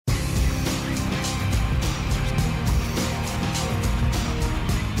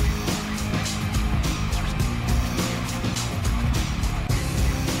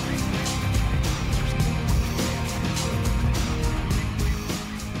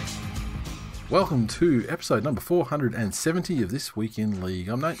Welcome to episode number 470 of This Week in League.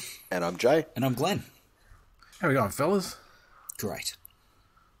 I'm Nate. And I'm Jay. And I'm Glenn. How we going, fellas? Great.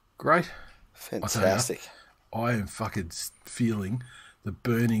 Great? Fantastic. I am fucking feeling the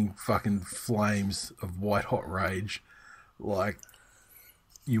burning fucking flames of white hot rage like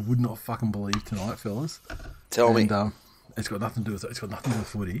you would not fucking believe tonight, fellas. Tell me. It's got nothing to do with it. It's got nothing to do with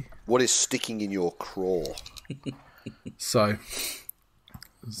footy. What is sticking in your craw? So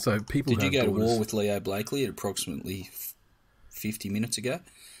people. Did you go to war with Leo Blakely at approximately 50 minutes ago?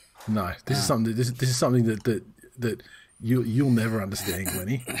 No, this is something. This is something that you'll never understand,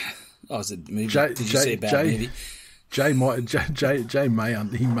 Glennie. Oh, is it movie? Did you see a bad movie? Jay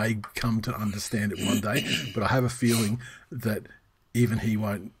may come to understand it one day, but I have a feeling that even he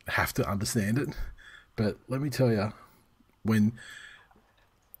won't have to understand it. But let me tell you, when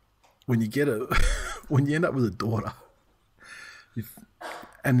you when you end up with a daughter,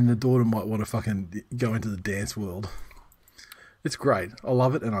 and then the daughter might want to fucking go into the dance world. It's great. I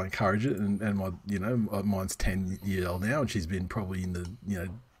love it and I encourage it. And my, mine's 10 years old now and she's been probably in the,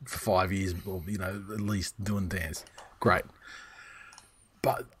 for 5 years or, at least doing dance. Great.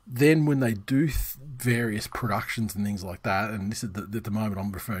 But then when they do various productions and things like that, and this is at the moment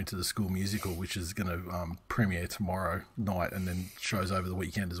I'm referring to the school musical, which is going to premiere tomorrow night and then shows over the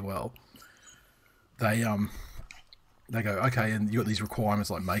weekend as well. They go, okay, and you got these requirements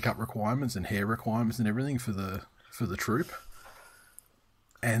like makeup requirements and hair requirements and everything for the troupe.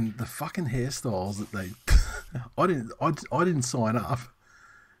 And the fucking hairstyles that they, I didn't sign up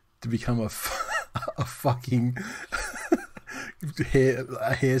to become a fucking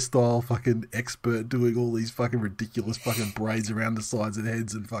hairstyle fucking expert doing all these fucking ridiculous fucking braids around the sides of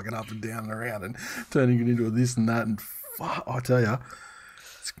heads and fucking up and down and around and turning it into this and that. And I tell you,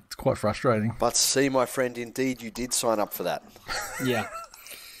 it's quite frustrating. But see, my friend, indeed you did sign up for that. Yeah.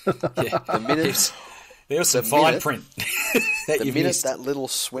 The minute... There was some fine print. The minute that little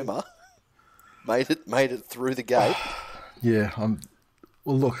swimmer made it through the gate. Yeah,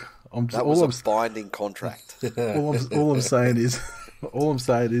 that was a binding contract. all I'm saying is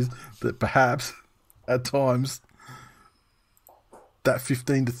that perhaps at times that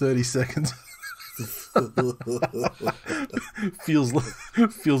 15 to 30 seconds feels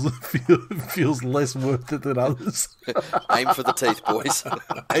less worth it than others. Aim for the teeth, boys.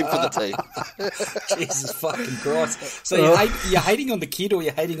 Aim for the teeth. Jesus fucking Christ! So you're hating on the kid, or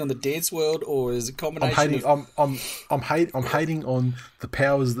you're hating on the dance world, or is it a combination? I'm hating on the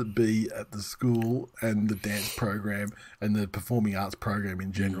powers that be at the school and the dance program and the performing arts program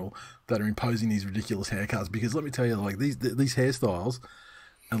in general that are imposing these ridiculous haircuts. Because let me tell you, like these hairstyles.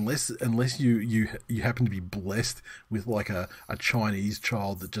 Unless you happen to be blessed with like a Chinese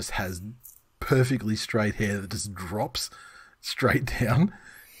child that just has perfectly straight hair that just drops straight down,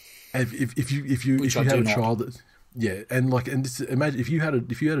 and if you have a child that imagine if you had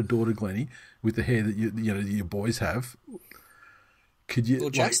a daughter, Glennie, with the hair that your boys have, could you?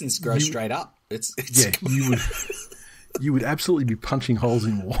 Well, Jackson's grows straight up. It's you would. You would absolutely be punching holes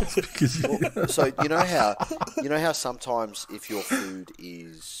in walls because. So you know how sometimes if your food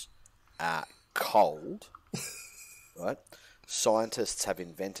is cold, right? Scientists have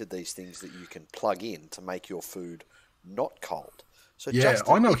invented these things that you can plug in to make your food not cold. So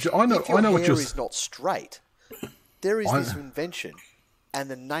Justin, I know if what your you're. hair is not straight, there is this invention. And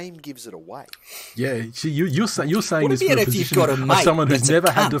the name gives it away. Yeah, see, you're saying this from a position got a mate of someone who's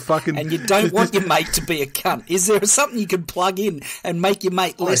never had to fucking... And you don't want your mate to be a cunt. Is there something you can plug in and make your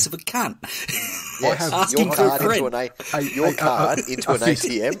mate less of a cunt? Yes, asking for a friend. Your card into an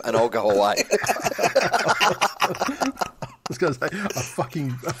ATM and I'll go away. I was going to say, a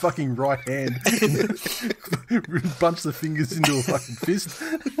fucking right hand. Bunch the fingers into a fucking fist.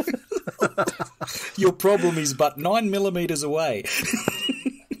 Your problem is but 9 millimeters away.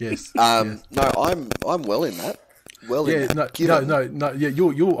 Yes. No, I'm well in that. I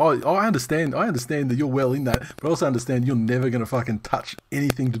understand that you're well in that, but I also understand you're never going to fucking touch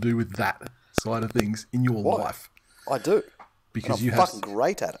anything to do with that side of things in your life. I do. Because I'm fucking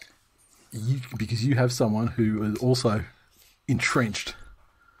great at it. Because you have someone who is also entrenched.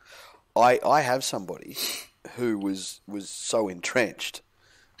 I have somebody who was so entrenched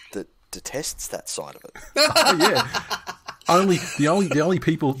that detests that side of it. Oh, yeah. The only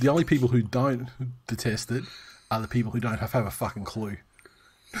people who don't detest it are the people who don't have a fucking clue.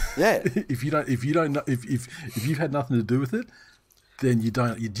 Yeah. If you've had nothing to do with it, then you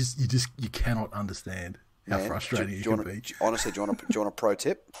cannot understand how frustrating it can be. Honestly, do you want a pro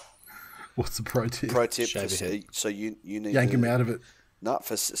tip? What's the pro tip? Pro tip. So you need yank him out of it. No,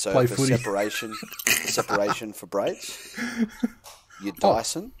 for separation for braids. You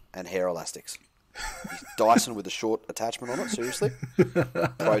Dyson and hair elastics. He's Dyson with a short attachment on it, seriously.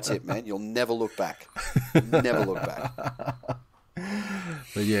 Pro tip, man. You'll never look back. Never look back.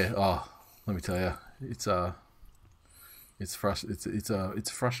 But yeah, let me tell you, it's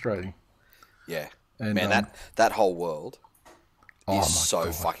frustrating. Yeah. And, man, that whole world is so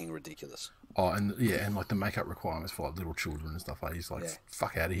God. fucking ridiculous. Oh, and like the makeup requirements for like little children and stuff like that. He's like,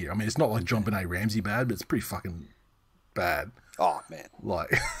 fuck out of here. I mean, it's not like John Benet Ramsey bad, but it's pretty fucking bad. Oh, man.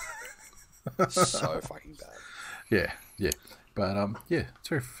 Like, so fucking bad. Yeah. But it's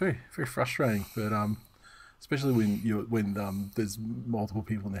very, very, very frustrating. But especially when there's multiple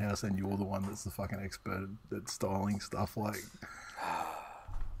people in the house and you're the one that's the fucking expert at styling stuff. Like,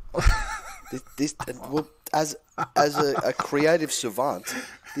 well, as a creative savant,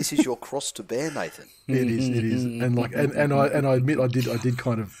 this is your cross to bear, Nathan. It is, and like, and I admit I did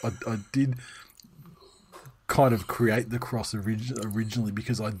kind of create the cross originally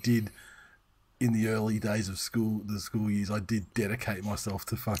because I did. In the early days of the school years, I did dedicate myself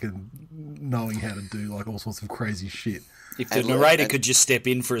to fucking knowing how to do like all sorts of crazy shit. If the narrator could just step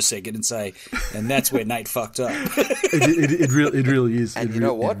in for a second and say, and that's where Nate fucked up. It really is. And you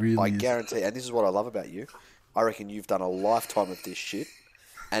know what? I guarantee, and this is what I love about you, I reckon you've done a lifetime of this shit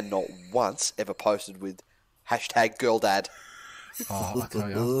and not once ever posted with #GirlDad. Oh, I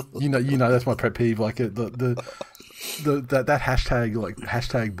tell you, you know that's my pet peeve. Like that hashtag, like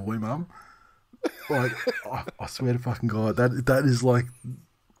hashtag boy mum. Like, I swear to fucking God, that is like,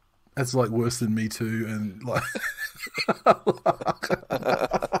 that's like worse than Me Too, and like,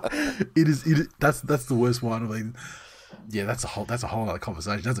 that's the worst one. I mean, yeah, that's a whole other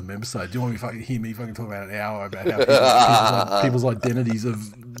conversation. That's a member side. Do you want me hear me fucking talk about an hour about how people's identities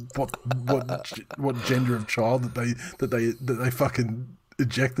of what gender of child that they fucking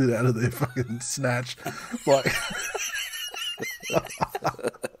ejected out of their fucking snatch, like.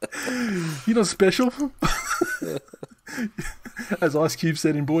 You're not special. As Ice Cube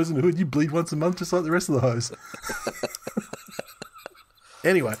said in Boys in the Hood, you bleed once a month just like the rest of the hoes.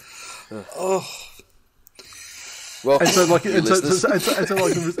 Anyway. Well, and so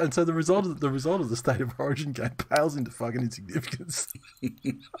the result of the State of Origin game pales into fucking insignificance. It's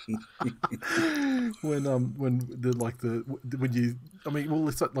like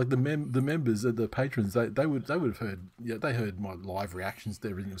the members, the patrons, they would have heard, they heard my live reactions to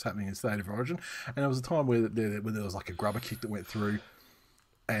everything that was happening in State of Origin, and there was a time where there was like a grubber kick that went through,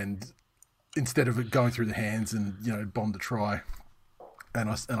 and instead of it going through the hands and bombed a try. And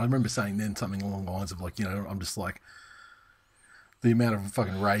I remember saying then something along the lines of like, I'm just like, the amount of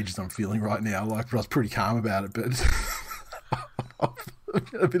fucking rage that I'm feeling right now, like, but I was pretty calm about it, but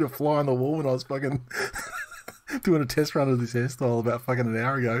a bit of fly on the wall when I was fucking doing a test run of this hairstyle about fucking an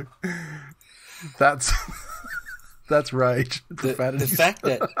hour ago. That's rage. The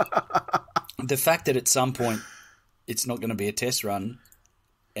fact that at some point it's not going to be a test run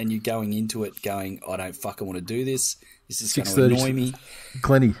and you're going into it going, I don't fucking want to do this. This is going to annoy me.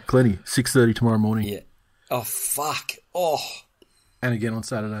 Glennie, 6:30 tomorrow morning. Yeah. Oh, fuck. Oh. And again on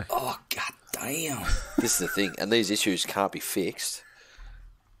Saturday. Oh, god damn. This is the thing. And these issues can't be fixed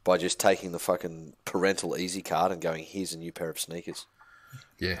by just taking the fucking parental easy card and going, here's a new pair of sneakers.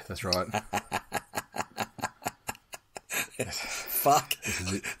 Yeah, that's right. Fuck.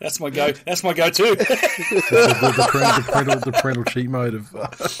 That's my go. That's my go-to. the parental cheat mode of.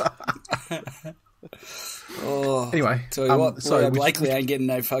 Anyway, tell you what, Blakely ain't getting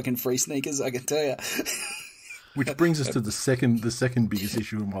no fucking free sneakers. I can tell you. Which brings us to the second biggest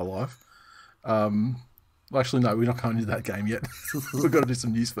issue in my life. Well, actually, no, we're not going into that game yet. We've got to do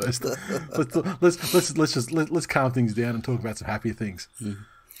some news first. Let's calm things down and talk about some happier things.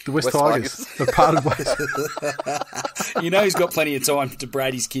 The West Tigers, the part of West. He's got plenty of time to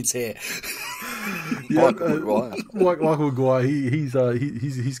braid his kid's hair. Yeah, Michael Maguire,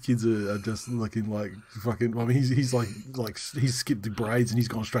 his kids are just looking like fucking. I mean, he's skipped the braids and he's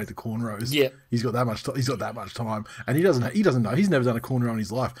gone straight to cornrows. Yeah, he's got that much time, and he doesn't know. He's never done a cornrow in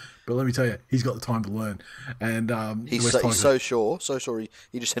his life. But let me tell you, he's got the time to learn. And he's so sure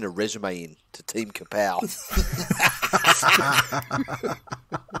he just sent a resume in to Team Kapow.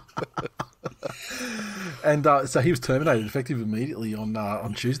 And so he was terminated effective immediately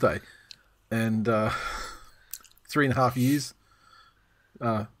on Tuesday, and 3.5 years.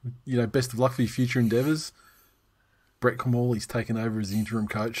 Best of luck for your future endeavours. Brett Camorley's taken over as the interim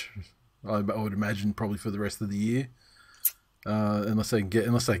coach. I would imagine probably for the rest of the year, unless they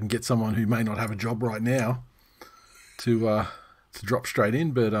can get someone who may not have a job right now to drop straight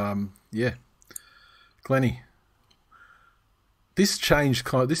in. But Glennie.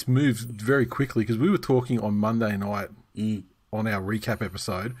 This moved very quickly because we were talking on Monday night on our recap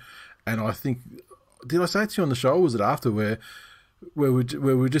episode, and I think, did I say it to you on the show, or was it after, where we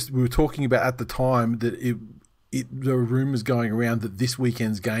were talking about at the time that there were rumours going around that this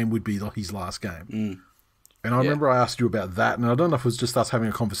weekend's game would be like his last game. And I remember I asked you about that, and I don't know if it was just us having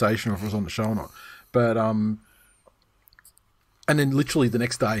a conversation or if it was on the show or not. But and then literally the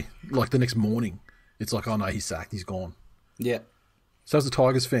next day, like the next morning, it's like, oh no, he's sacked, he's gone. Yeah. So as a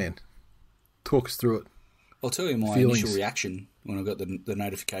Tigers fan, talk us through it. I'll tell you my initial reaction when I got the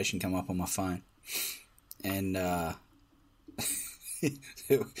notification come up on my phone. And my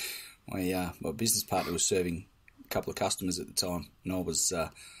business partner was serving a couple of customers at the time, and I was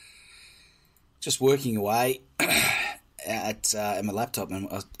just working away at my laptop, and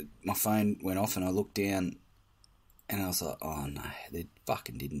my phone went off, and I looked down, and I was like, oh no, they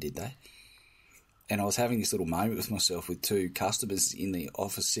fucking did they? And I was having this little moment with myself with two customers in the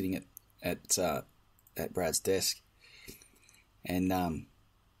office sitting at Brad's desk, and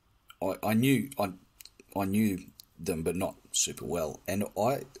I knew them, but not super well, and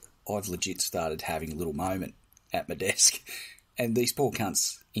I've legit started having a little moment at my desk, and these poor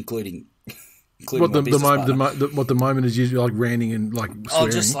cunts, including what the moment is usually like ranting and like swearing.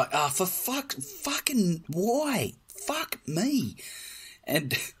 I'm just like, for fucking why? Fuck me.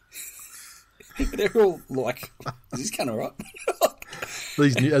 And they're all like, is this kind of right?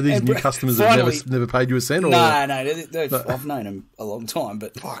 Are these new customers that have never paid you a cent? Or? No, I've known them a long time,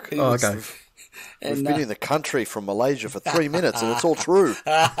 but fuck. Oh, okay. We've been in the country from Malaysia for 3 minutes, and it's all true.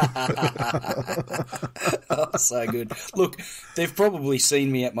 Oh, so good. Look, they've probably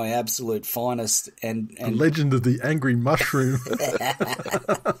seen me at my absolute finest, and the legend of the angry mushroom.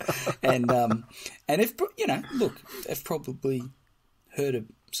 and if they've probably heard of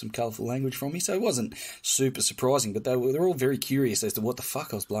some colourful language from me, so it wasn't super surprising. But they're all very curious as to what the fuck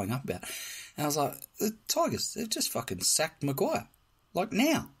I was blowing up about. And I was like, the Tigers, they've just fucking sacked Maguire, like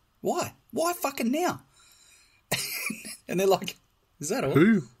now. Why? Why fucking now? And they're like, is that all?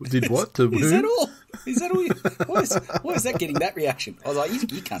 Who did what to Is who? that all? Is that all? Why is that getting that reaction? I was like,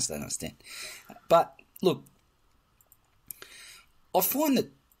 you can't understand. But look, I find the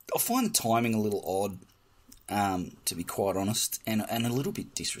timing a little odd, to be quite honest, and a little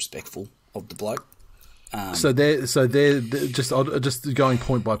bit disrespectful of the bloke. So they're just going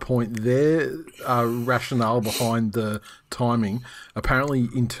point by point. Their rationale behind the timing, apparently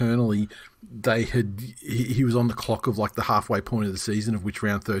internally, he was on the clock of like the halfway point of the season, of which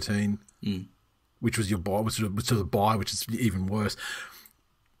round 13, which was your bye, which was the bye, which is even worse.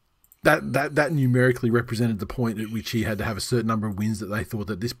 That numerically represented the point at which he had to have a certain number of wins that they thought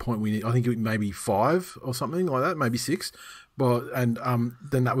at this point we need. I think it maybe 5 or something like that, maybe 6. But then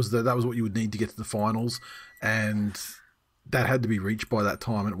that was what you would need to get to the finals, and that had to be reached by that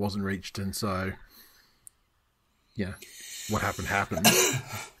time, and it wasn't reached, and so yeah, what happened.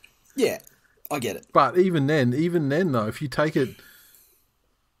 Yeah, I get it. But even then though, if you take that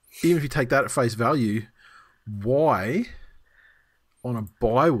at face value, why on a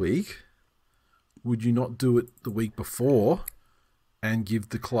bye week would you not do it the week before and give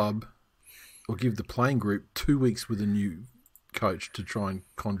the club or give the playing group 2 weeks with a new coach to try and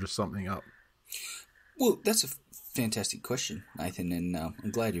conjure something up? Well, that's a fantastic question, Nathan, and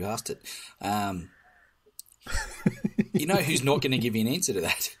I'm glad you asked it. You know who's not going to give you an answer to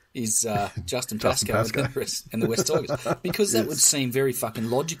that is Justin Pascoe and the West Tigers, because that would seem very fucking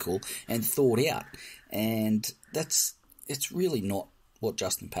logical and thought out, and it's really not what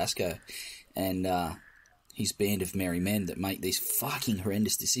Justin Pascoe and his band of merry men that make these fucking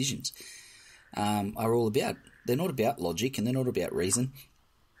horrendous decisions are all about. They're not about logic, and they're not about reason.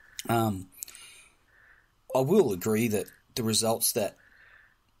 I will agree that the results that,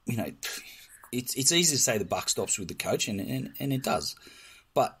 it's easy to say the buck stops with the coach, and it does.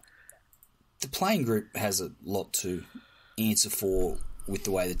 But the playing group has a lot to answer for with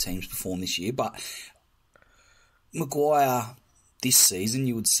the way the team's performed this year. But Maguire this season,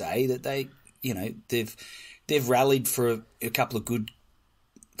 you would say that they've rallied for a couple of good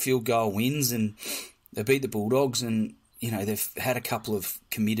field goal wins, and they beat the Bulldogs, and they've had a couple of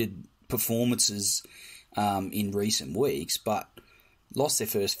committed performances in recent weeks, but lost their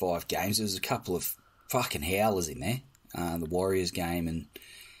first 5 games. There was a couple of fucking howlers in there, the Warriors game and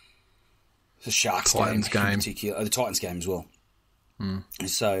the Sharks game in particular, the Titans game as well.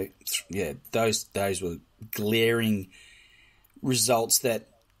 So yeah, those were glaring results that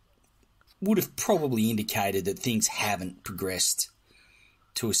would have probably indicated that things haven't progressed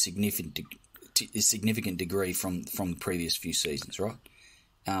to a significant degree from the previous few seasons, right?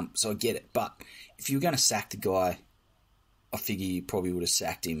 So I get it. But if you were going to sack the guy, I figure you probably would have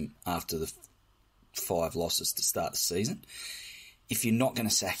sacked him after the 5 losses to start the season. If you're not going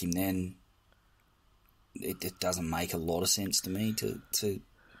to sack him, then it doesn't make a lot of sense to me to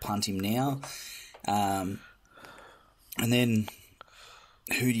punt him now. And then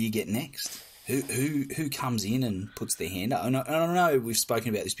who do you get next? Who comes in and puts their hand up? And I know we've spoken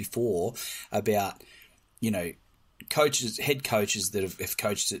about this before about, coaches, head coaches that have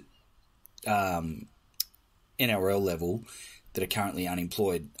coached at NRL level that are currently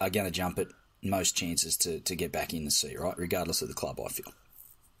unemployed are going to jump at most chances to get back in the sea, right? Regardless of the club, I feel.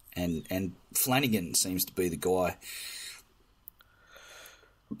 And Flanagan seems to be the guy.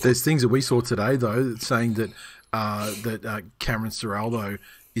 There's things that we saw today, though, saying that Cameron Ciraldo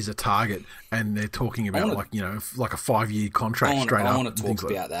is a target, and they're talking about like a 5-year contract straight up. I want to talk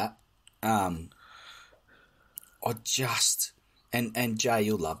about that. I just and Jay,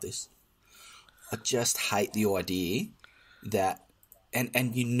 you'll love this. I just hate the idea that,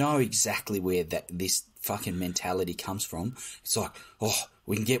 and you know exactly where this fucking mentality comes from. It's like,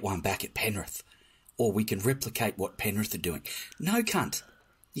 we can get one back at Penrith, or we can replicate what Penrith are doing. No, cunt.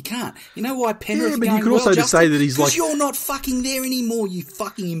 You can't. You know why Penrith? Yeah, but you could also just say that he's like, because you're not fucking there anymore. You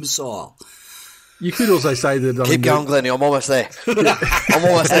fucking imbecile. You could also say that. Keep going, Glennie. I'm almost there. I'm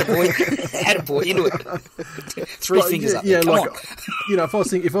almost there, boy. Attaboy, into it. Three fingers up. Yeah, Come like on. if I was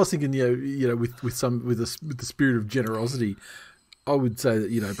thinking, with the spirit of generosity, I would say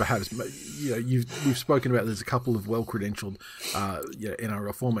that perhaps we've spoken about. There's a couple of well-credentialed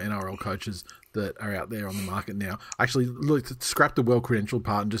former NRL coaches that are out there on the market now. Actually, look, scrap the well-credentialed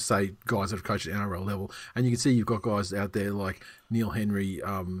part and just say guys that have coached at NRL level, and you can see you've got guys out there like Neil Henry,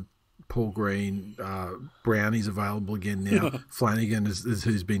 Paul Green, Brownie's available again now. Flanagan is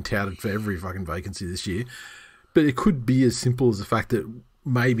who's been touted for every fucking vacancy this year. But it could be as simple as the fact that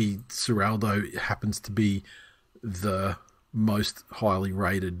maybe Ciraldo happens to be the most highly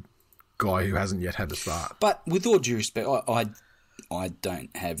rated guy who hasn't yet had a start. But with all due respect, I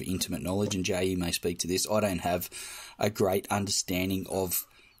don't have intimate knowledge, and Jay, you may speak to this. I don't have a great understanding of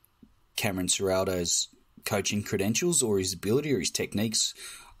Cameron Ciraldo's coaching credentials or his ability or his techniques.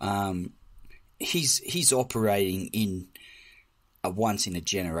 He's operating in a once in a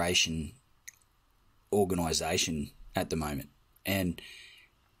generation organisation at the moment, and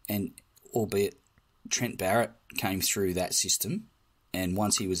albeit Trent Barrett came through that system, and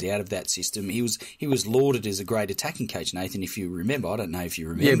once he was out of that system, he was lauded as a great attacking coach. Nathan, if you remember, I don't know if you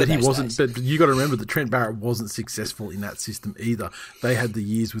remember. Yeah, but he wasn't. Days. But you got to remember that Trent Barrett wasn't successful in that system either. They had the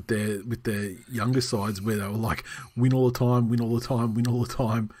years with their younger sides where they were like win all the time, win all the time, win all the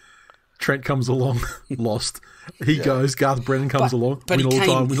time. Trent comes along, lost. He goes. Garth Brennan comes along, but win all the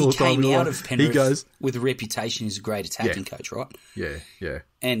time, win all the time. He came out of Penrith he goes with a reputation as a great attacking coach, right? Yeah.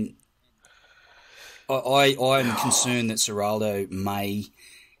 And I'm concerned that Ciraldo may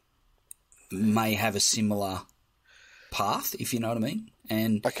have a similar path, if you know what I mean.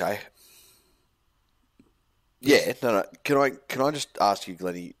 And okay, yeah, no. Can I just ask you,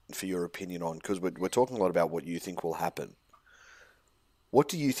 Glennie, for your opinion on, because we're talking a lot about what you think will happen. What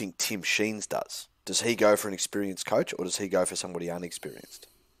do you think Tim Sheens does? Does he go for an experienced coach, or does he go for somebody unexperienced?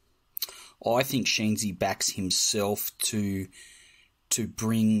 I think Sheensy backs himself to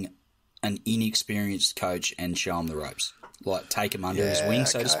bring an inexperienced coach and show him the ropes, like take him under his wing,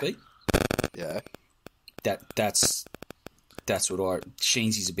 so to speak. Yeah, that's what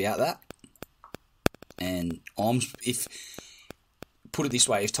Sheensy's about that. And if put it this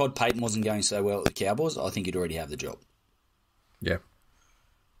way, if Todd Payton wasn't going so well at the Cowboys, I think he'd already have the job. Yeah,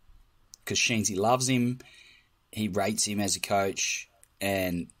 because Sheensy loves him, he rates him as a coach,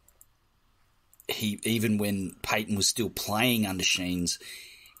 and he even when Payton was still playing under Sheens,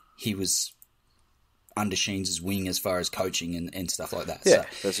 he was under Sheens' wing as far as coaching and stuff like that. Yeah,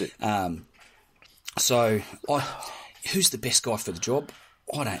 so, that's it. So, who's the best guy for the job?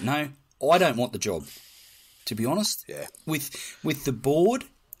 I don't know. I don't want the job, to be honest. Yeah. With the board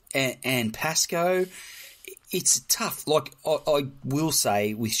and Pascoe, it's tough. Like, I will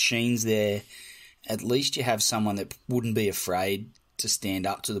say, with Sheens there, at least you have someone that wouldn't be afraid to stand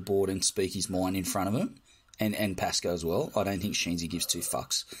up to the board and speak his mind in front of him, and Pascoe as well. I don't think Sheensy gives two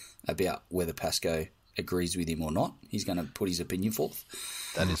fucks about whether Pascoe agrees with him or not. He's going to put his opinion forth.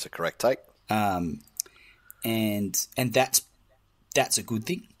 That is the correct take. And that's a good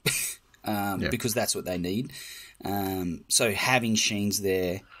thing because that's what they need. So having Sheens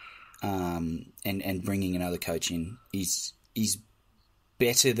there and bringing another coach in is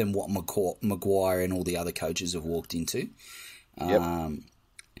better than what Maguire and all the other coaches have walked into. Yep.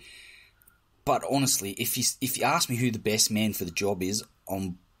 But honestly, if you ask me who the best man for the job is,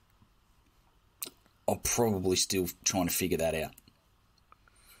 I'm probably still trying to figure that out.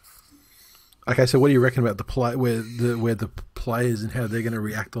 Okay, so what do you reckon about the play where the players and how they're going to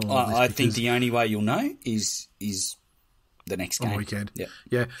react on all this? I think the only way you'll know is the next game. On weekend. Yeah.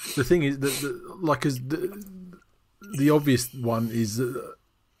 Yeah. The thing is, because the obvious one is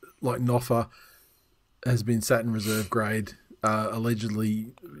like Noffa has been sat in reserve grade,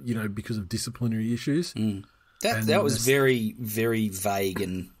 allegedly, because of disciplinary issues. That was very, very vague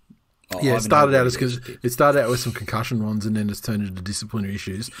and. It started out with some concussion ones, and then it's turned into disciplinary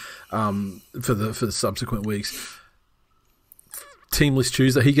issues for the subsequent weeks. Team list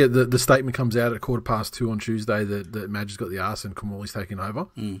Tuesday, the statement comes out at 2:15 on Tuesday that Madge's got the arse and Kamali's taking over.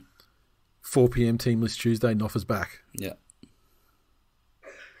 4 p.m. Team list Tuesday, Noffa's back. Yeah.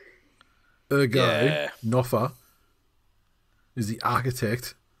 Ergo, Noffa is the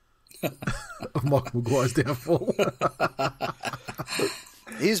architect of Michael Maguire's downfall.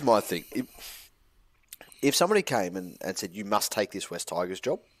 Here's my thing. If somebody came and said, you must take this West Tigers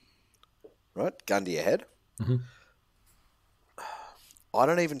job, right, gun to your head, I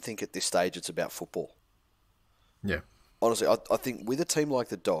don't even think at this stage it's about football. Yeah. Honestly, I think with a team like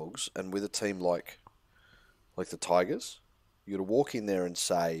the Dogs and with a team like the Tigers, you got to walk in there and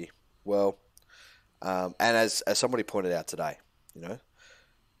say, well, and as somebody pointed out today,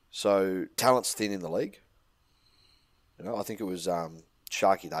 so talent's thin in the league. I think it was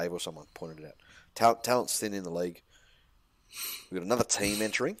Sharky Dave or someone pointed it out. Talent's thin in the league. We've got another team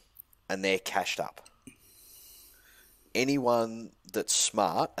entering, and they're cashed up. Anyone that's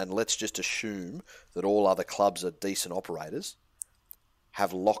smart, and let's just assume that all other clubs are decent operators,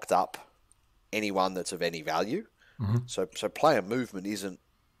 have locked up anyone that's of any value. So player movement isn't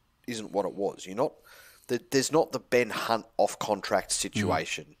what it was. There's not the Ben Hunt off contract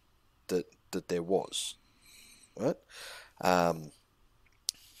situation that there was, right?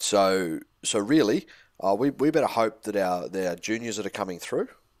 So really, we better hope that our juniors that are coming through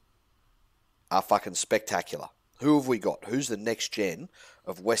are fucking spectacular. Who have we got? Who's the next gen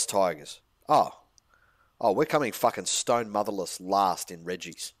of West Tigers? Oh, we're coming fucking stone motherless last in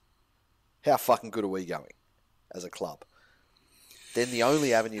Reggie's. How fucking good are we going as a club? Then the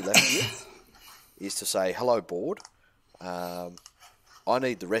only avenue left here is to say, hello, board. I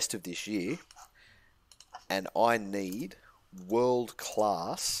need the rest of this year, and I need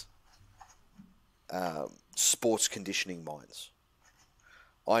world-class sports conditioning minds.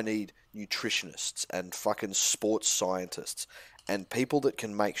 I need nutritionists and fucking sports scientists and people that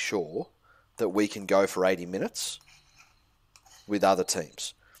can make sure that we can go for 80 minutes with other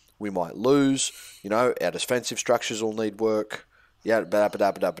teams. We might lose, our defensive structures will need work,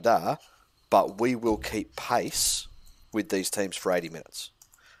 but we will keep pace with these teams for 80 minutes.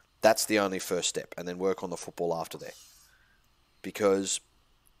 That's the only first step, and then work on the football after that. Because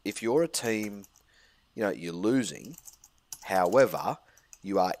if you're a team, you're losing, however,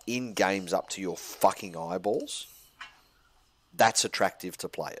 you are in games up to your fucking eyeballs, that's attractive to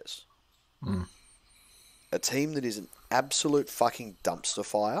players. A team that is an absolute fucking dumpster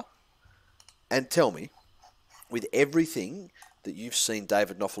fire, and tell me, with everything that you've seen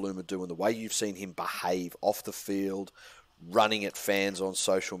David Nofaluma do and the way you've seen him behave off the field, running at fans on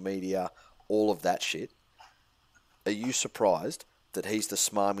social media, all of that shit, are you surprised that he's the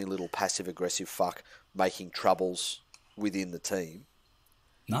smarmy little passive-aggressive fuck making troubles within the team?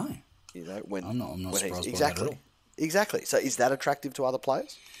 No. When I'm not surprised by exactly, that at all. Exactly. So is that attractive to other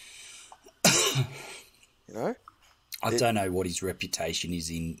players? I don't know what his reputation is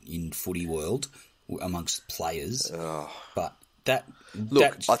in footy world amongst players, but I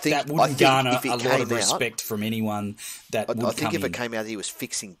think that wouldn't garner a lot of respect from anyone that would come in. I think if it came out that he was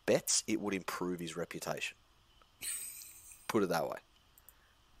fixing bets, it would improve his reputation. Put it that way.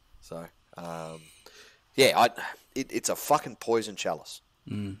 So, it's a fucking poison chalice.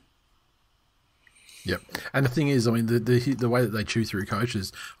 Yep. And the thing is, I mean, the way that they chew through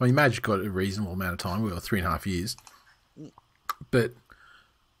coaches, I mean, Madge got a reasonable amount of time. We were 3.5 years. But,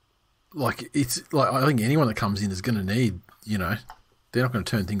 I think anyone that comes in is going to need, they're not going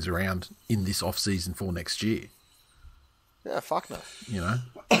to turn things around in this off-season for next year. Yeah, fuck no.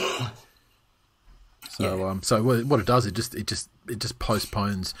 So what it does, it just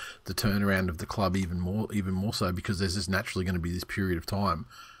postpones the turnaround of the club even more so, because there's just naturally going to be this period of time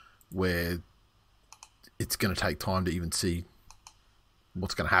where it's going to take time to even see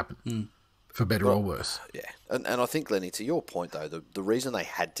what's going to happen, for better or worse. Yeah, and I think, Lenny, to your point though, the reason they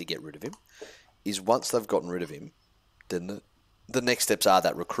had to get rid of him is once they've gotten rid of him, then the next steps are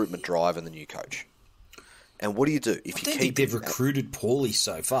that recruitment drive and the new coach. And what do you do if you keep? They've recruited poorly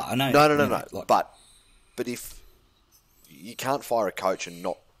so far. I know. No. But if you can't fire a coach and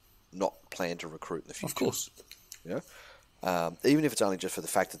not plan to recruit in the future, of course. even if it's only just for the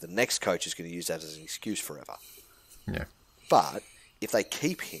fact that the next coach is going to use that as an excuse forever. Yeah. But if they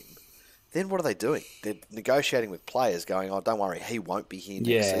keep him, then what are they doing? They're negotiating with players going, oh, don't worry, he won't be here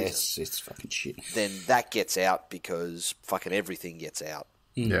next season. It's fucking shit. Then that gets out because fucking everything gets out.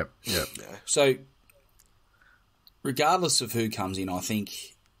 Yep. So, regardless of who comes in, I think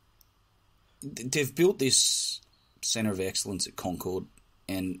they've built this centre of excellence at Concord,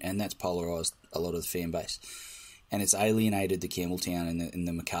 and that's polarised a lot of the fan base. And it's alienated the Campbelltown and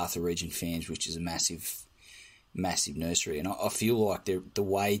the Macarthur region fans, which is a massive nursery. And I feel like the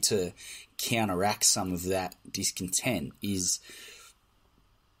way to counteract some of that discontent is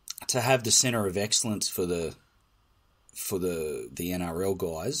to have the centre of excellence for the NRL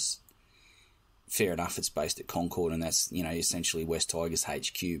guys. Fair enough, it's based at Concord, and that's, essentially West Tigers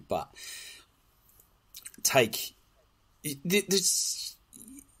HQ. But take this.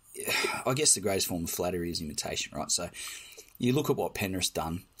 I guess the greatest form of flattery is imitation, right? So you look at what Penrith's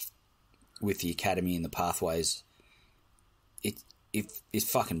done with the academy and the pathways. It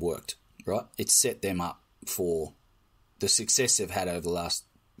fucking worked, right? It set them up for the success they've had over the last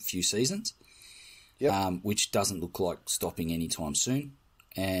few seasons, which doesn't look like stopping anytime soon.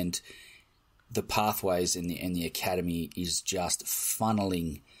 And the pathways and the academy is just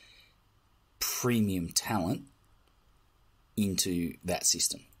funneling premium talent into that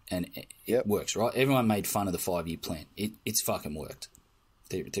system. And it works, right? Everyone made fun of the 5-year plan. It's fucking worked.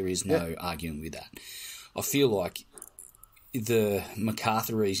 There is no arguing with that. I feel like the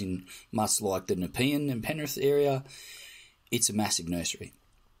Macarthur region, much like the Nepean and Penrith area, it's a massive nursery.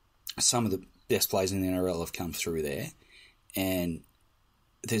 Some of the best players in the NRL have come through there, and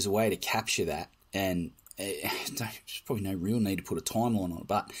there's a way to capture that. And there's probably no real need to put a timeline on it,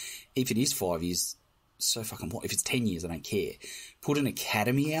 but if it is 5 years, so fucking what? If it's 10 years, I don't care. Put an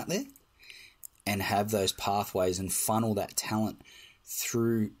academy out there and have those pathways and funnel that talent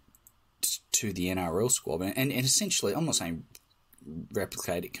through to the NRL squad. And essentially, I'm not saying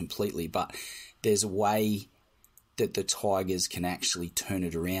replicate it completely, but there's a way that the Tigers can actually turn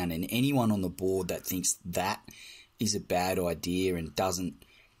it around. And anyone on the board that thinks that is a bad idea and doesn't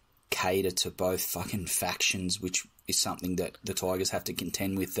cater to both fucking factions, which is something that the Tigers have to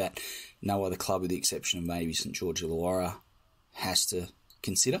contend with, that no other club, with the exception of maybe St George Illawarra, has to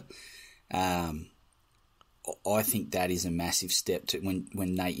consider. I think that is a massive step to when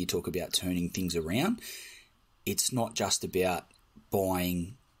Nate, you talk about turning things around. It's not just about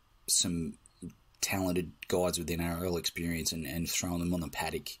buying some talented guys with NRL experience and throwing them on the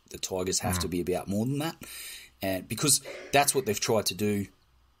paddock. The Tigers have to be about more than that, and because that's what they've tried to do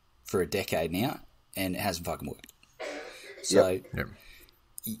for a decade now, and it hasn't fucking worked. So,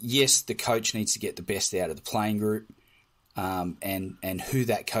 yes, the coach needs to get the best out of the playing group, and who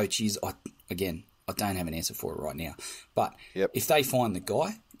that coach is, I don't have an answer for it right now. But if they find the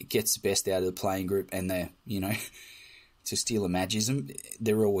guy, it gets the best out of the playing group, and they're, to steal a Madgism,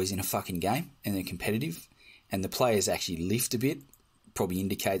 they're always in a fucking game, and they're competitive, and the players actually lift a bit, probably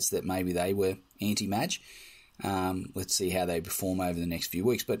indicates that maybe they were anti-Madge. Let's see how they perform over the next few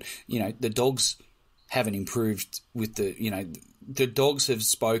weeks. But, the Dogs haven't improved with the Dogs have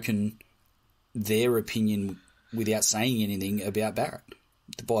spoken their opinion without saying anything about Barrett.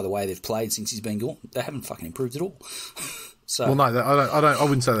 By the way they've played since he's been gone, they haven't fucking improved at all. So, well, no, I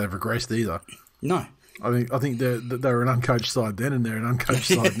wouldn't say they've regressed either. No, I think they're an uncoached side then, and they're an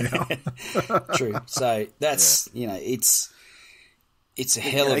uncoached side now. True. So that's it's a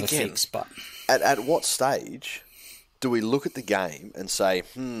hell of a fix. But at what stage do we look at the game and say,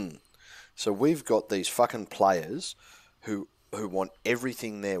 so we've got these fucking players who want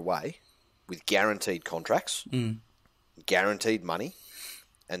everything their way with guaranteed contracts, guaranteed money,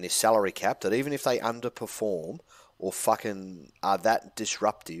 and this salary cap, that even if they underperform or fucking are that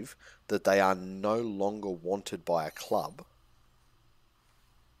disruptive that they are no longer wanted by a club,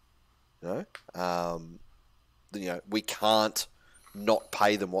 we can't not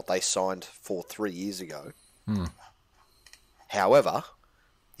pay them what they signed for 3 years ago. However,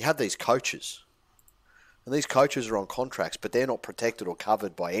 you have these coaches, and these coaches are on contracts, but they're not protected or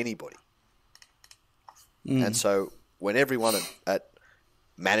covered by anybody. And so when everyone at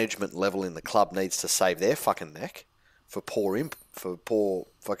management level in the club needs to save their fucking neck for poor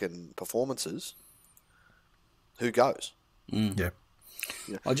fucking performances, who goes? Yeah.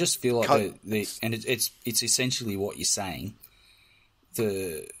 I just feel like it's essentially what you're saying.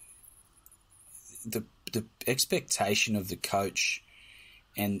 The expectation of the coach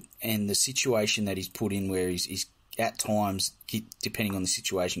and the situation that he's put in, where he's at times, depending on the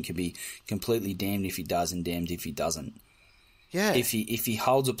situation, can be completely damned if he does and damned if he doesn't. Yeah. If he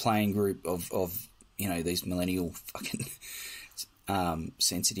holds a playing group of these millennial fucking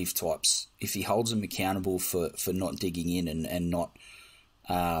sensitive types, if he holds them accountable for not digging in and not,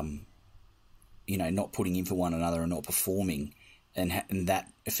 not putting in for one another and not performing, and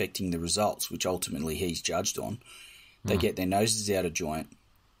that affecting the results, which ultimately he's judged on, they get their noses out of joint,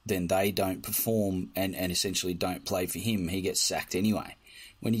 then they don't perform and essentially don't play for him. He gets sacked anyway,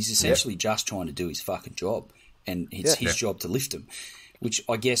 when he's essentially just trying to do his fucking job, and it's his job to lift them, which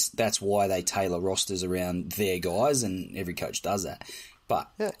I guess that's why they tailor rosters around their guys, and every coach does that.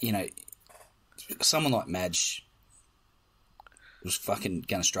 But, someone like Madge was fucking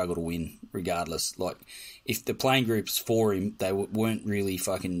going to struggle to win regardless. Like, if the playing group's for him, they weren't really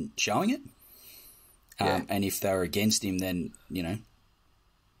fucking showing it. And if they were against him, then,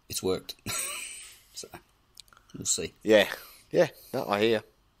 it's worked. So, we'll see. Yeah. Yeah. No, I hear.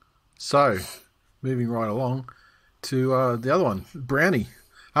 So, moving right along to the other one, Brownie.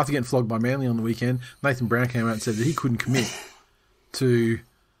 After getting flogged by Manly on the weekend, Nathan Brown came out and said that he couldn't commit to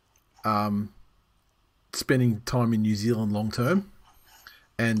spending time in New Zealand long term,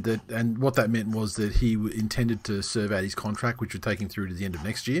 and what that meant was that he intended to serve out his contract, which would take him through to the end of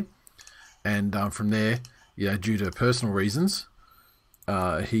next year, and from there, due to personal reasons,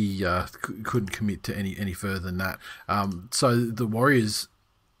 he couldn't commit to any further than that. So the Warriors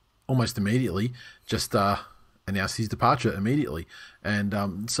almost immediately just announced his departure immediately,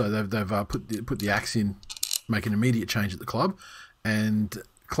 and so they've put the axe in, make an immediate change at the club, and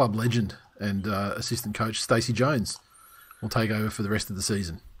club legend and assistant coach Stacey Jones will take over for the rest of the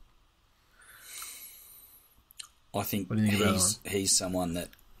season. I think, what do you think about that? He's someone that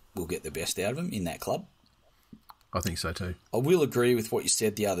will get the best out of him in that club. I think so too. I will agree with what you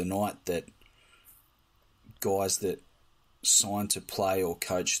said the other night, that guys that signed to play or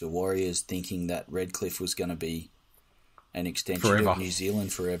coach the Warriors thinking that Redcliffe was going to be an extension of New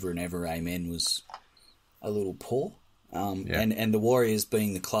Zealand forever and ever, amen, was a little poor. And the Warriors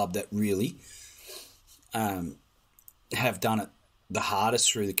being the club that really have done it the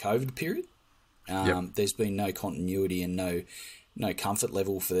hardest through the COVID period. There's been no continuity and no comfort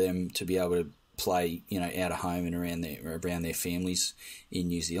level for them to be able to play, out of home and around their families in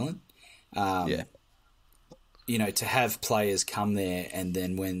New Zealand. To have players come there and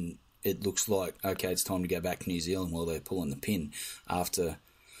then when it looks like, okay, it's time to go back to New Zealand, well, they're pulling the pin after,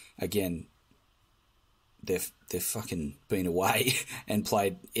 again, they've fucking been away and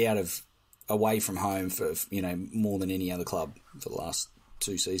played away from home for, more than any other club for the last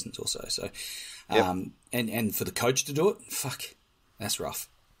 2 seasons or so. So, and for the coach to do it, fuck, that's rough.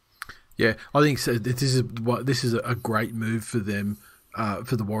 Yeah, I think so. This is a great move for them,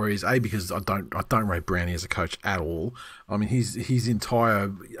 for the Warriors. Because I don't rate Brownie as a coach at all. I mean, his entire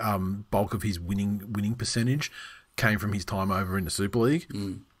bulk of his winning percentage came from his time over in the Super League.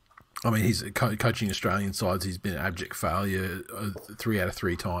 I mean, he's coaching Australian sides. He's been an abject failure 3 out of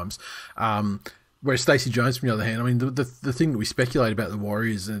 3 times. Whereas Stacey Jones, on the other hand, I mean, the thing that we speculate about the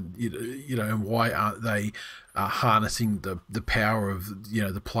Warriors and and why aren't they harnessing the power of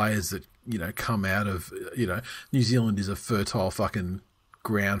the players that come out of New Zealand is a fertile fucking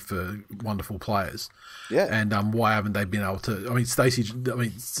ground for wonderful players. Yeah, and why haven't they been able to? I mean, Stacey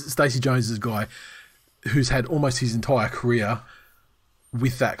Jones is a guy who's had almost his entire career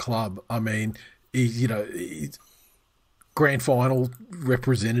with that club. I mean, he's grand final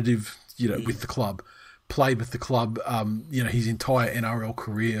representative, with the club, played with the club, his entire NRL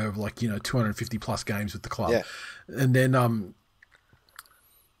career of 250 plus games with the club. Yeah.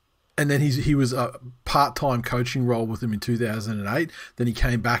 And then he was a part-time coaching role with them in 2008. Then he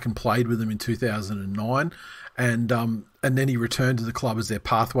came back and played with them in 2009. And then he returned to the club as their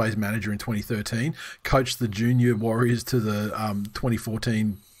pathways manager in 2013, coached the junior Warriors to the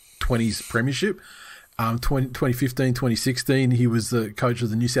 2014 20s premiership. 2015, 2016, he was the coach of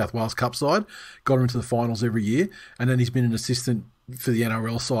the New South Wales Cup side, got him into the finals every year, and then he's been an assistant for the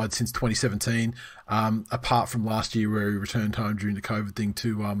NRL side since 2017, apart from last year where he returned home during the COVID thing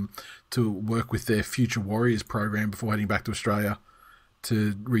to work with their Future Warriors program before heading back to Australia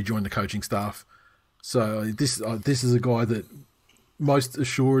to rejoin the coaching staff. So this is a guy that most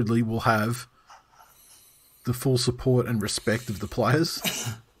assuredly will have the full support and respect of the players.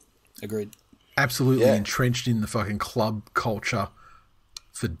 Agreed. Absolutely entrenched in the fucking club culture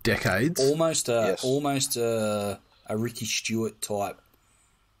for decades. Almost a Ricky Stewart type.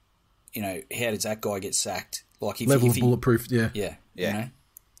 How does that guy get sacked? Like level of bulletproof, yeah.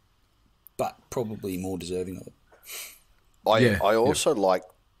 But probably more deserving of it. I also like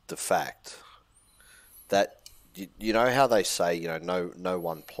the fact that you know how they say no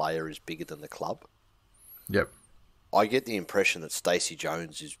one player is bigger than the club. Yep. I get the impression that Stacey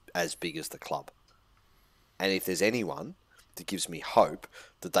Jones is as big as the club. And if there's anyone that gives me hope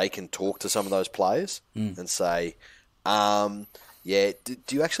that they can talk to some of those players and say, yeah, do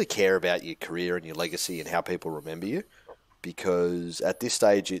you actually care about your career and your legacy and how people remember you? Because at this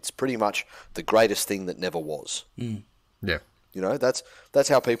stage, it's pretty much the greatest thing that never was. Yeah. You know, that's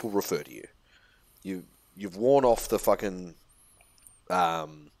how people refer to you. You've worn off the fucking, oh,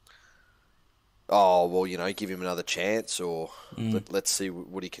 well, you know, give him another chance, or let's see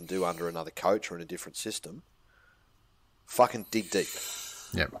what he can do under another coach or in a different system. Fucking dig deep.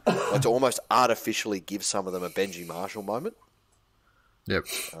 Yep. Like to almost artificially give some of them a Benji Marshall moment. Yep.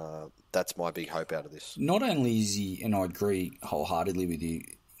 That's my big hope out of this. Not only is he, and I agree wholeheartedly with you,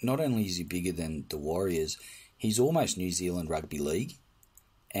 not only is he bigger than the Warriors, he's almost New Zealand Rugby League.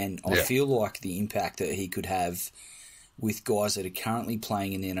 And I feel like the impact that he could have with guys that are currently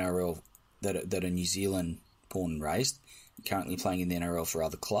playing in the NRL that are New Zealand born and raised, currently playing in the NRL for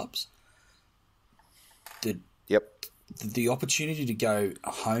other clubs. The opportunity to go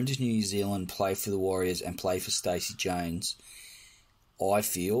home to New Zealand, play for the Warriors and play for Stacey Jones, I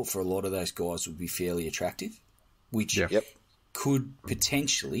feel for a lot of those guys would be fairly attractive, which could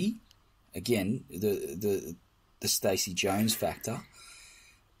potentially, again, the Stacey Jones factor,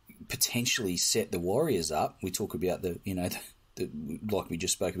 potentially set the Warriors up. We talk about the like we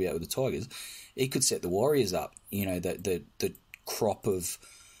just spoke about with the Tigers. It could set the Warriors up. You know, the crop of,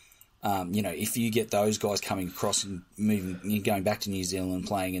 if you get those guys coming across and moving, going back to New Zealand and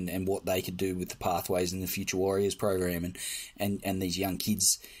playing, and what they could do with the pathways in the Future Warriors program, and these young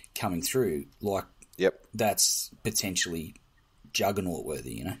kids coming through, like, that's potentially juggernaut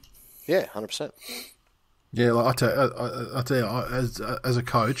worthy. You know. Yeah, 100%. Yeah, like I tell you, as a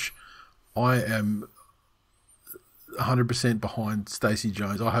coach, I am 100% behind Stacey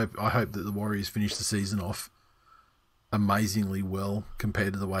Jones. I hope that the Warriors finish the season off amazingly well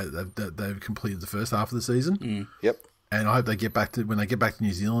compared to the way that they've completed the first half of the season. Yep. And I hope they get back to, when they get back to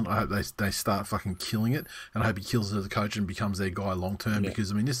New Zealand, I hope they start fucking killing it. And I hope he kills it as a coach and becomes their guy long term. Because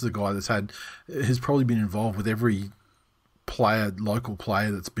I mean, this is a guy has probably been involved with every local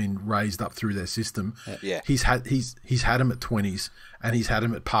player that's been raised up through their system. He's had him at 20s, and he's had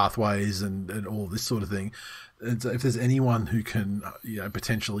him at pathways and all this sort of thing. And so if there's anyone who can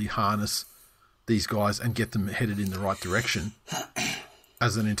potentially harness these guys and get them headed in the right direction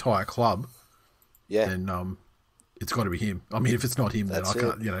as an entire club, then it's got to be him. I mean, if it's not him, then I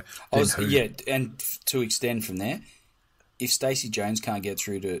can't. And to extend from there, if Stacey Jones can't get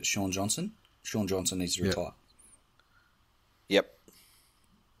through to Sean Johnson needs to retire. Yep.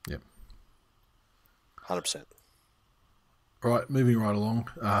 100%. All right, moving right along.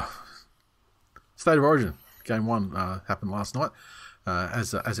 State of Origin, Game 1 happened last night.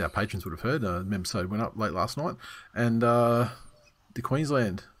 As our patrons would have heard, the episode went up late last night. And the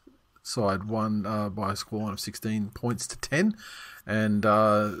Queensland side won by a scoreline of 16 points to 10. And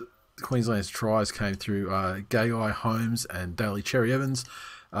Queensland's tries came through Gagai, Holmes and Daly Cherry Evans.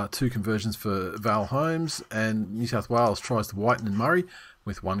 2 conversions for Val Holmes, and New South Wales tries to Whiten and Murray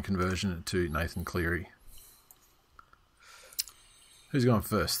with 1 conversion to Nathan Cleary. Who's going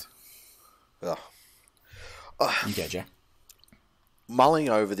first? You go, Jack. Mulling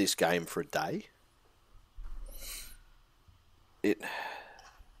over this game for a day,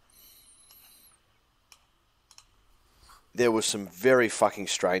 there were some very fucking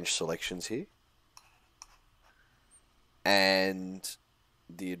strange selections here, and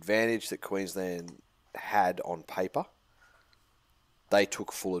the advantage that Queensland had on paper, they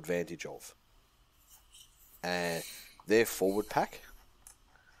took full advantage of. And their forward pack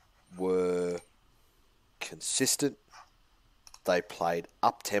were consistent. They played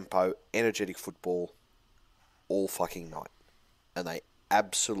up-tempo, energetic football all fucking night. And they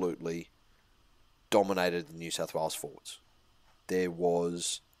absolutely dominated the New South Wales forwards. There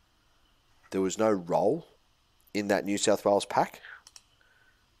was no role in that New South Wales pack.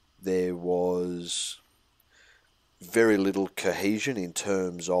 There was very little cohesion in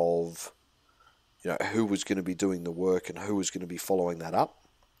terms of who was going to be doing the work and who was going to be following that up.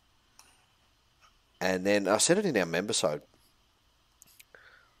 And then I said it in our members-ode.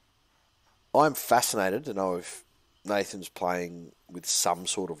 I'm fascinated to know if Nathan's playing with some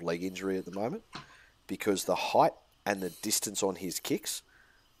sort of leg injury at the moment, because the height and the distance on his kicks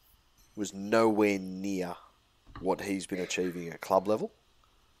was nowhere near what he's been achieving at club level.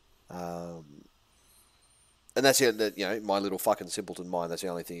 And that's my little fucking simpleton mind. That's the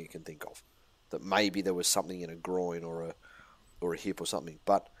only thing you can think of. That maybe there was something in a groin or a hip or something.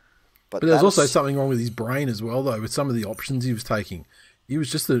 But there's also something wrong with his brain as well, though. With some of the options he was taking, it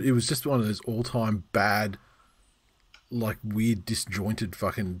was just one of those all-time bad, like weird disjointed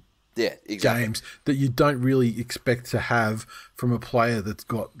fucking Yeah, exactly. games that you don't really expect to have from a player that's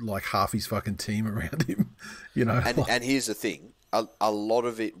got like half his fucking team around him, you know. And here's the thing: a lot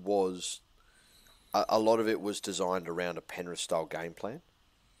of it was designed around a Penrith style game plan,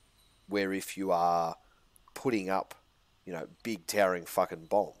 where if you are putting up, big towering fucking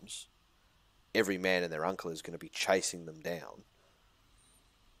bombs, every man and their uncle is going to be chasing them down,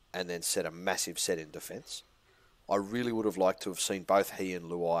 and then set a massive set in defence. I really would have liked to have seen both he and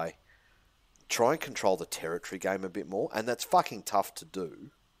Luai try and control the territory game a bit more, and that's fucking tough to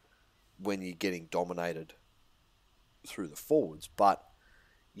do when you're getting dominated through the forwards, but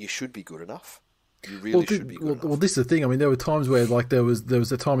you should be good enough. You really should be good enough. Well, this is the thing. I mean, there were times where, like, there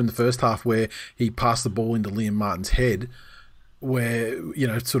was a time in the first half where he passed the ball into Liam Martin's head, where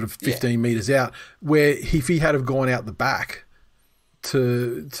sort of 15 metres out, where if he had have gone out the back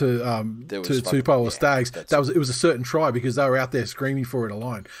to TWiL or Stags, it was a certain try because they were out there screaming for it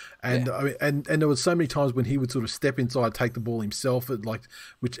alone. And I mean, and there was so many times when he would sort of step inside, take the ball himself,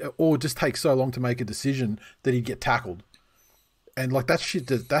 or just take so long to make a decision that he'd get tackled. And like that shit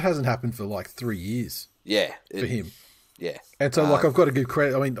that hasn't happened for like 3 years. Yeah, for him. Yeah, and so like I've got to give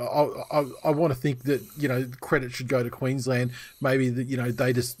credit. I mean, I want to think that credit should go to Queensland. Maybe that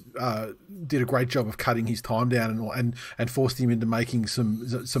they just did a great job of cutting his time down and forced him into making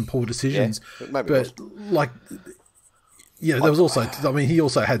some poor decisions. Yeah, but like, there was also. I mean, he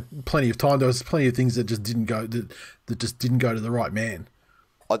also had plenty of time. There was plenty of things that just didn't go to the right man.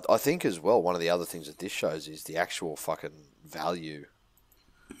 I think as well, one of the other things that this shows is the actual fucking value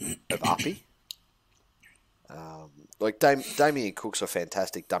of Uppy. Like Damien Cook's a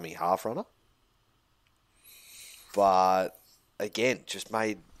fantastic dummy half runner, but again, just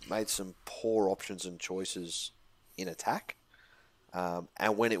made some poor options and choices in attack.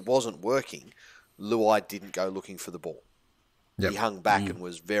 And when it wasn't working, Luai didn't go looking for the ball. Yep. He hung back and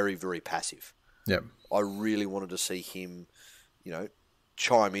was very, very passive. Yep. I really wanted to see him,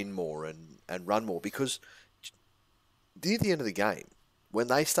 chime in more and run more, because near the end of the game, when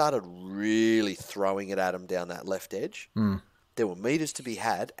they started really throwing it at him down that left edge, there were meters to be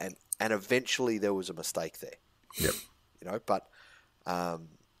had, and eventually there was a mistake there. Yep. But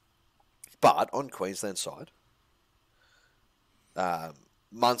on Queensland's side,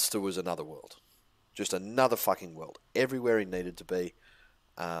 Munster was another world. Just another fucking world. Everywhere he needed to be.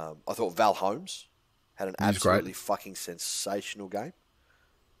 I thought Val Holmes had an absolutely fucking sensational game.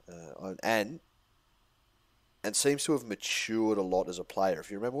 And seems to have matured a lot as a player.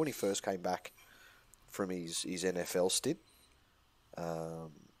 If you remember when he first came back from his NFL stint,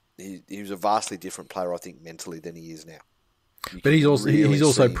 he was a vastly different player, I think, mentally than he is now. But he's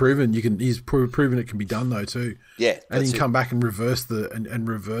also proven proven it can be done though too. Yeah, and he can come back and reverse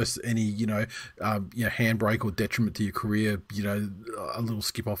reverse any handbrake or detriment to your career. A little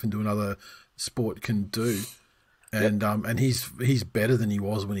skip off into another sport can do, and he's better than he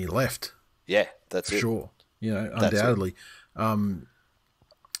was when he left. Yeah, that's for it. Sure. Undoubtedly.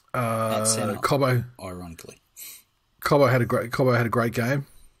 Cobbo, ironically, Cobbo had a great game.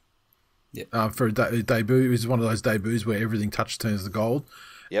 Yep. For a debut, it was one of those debuts where everything touched turns to gold.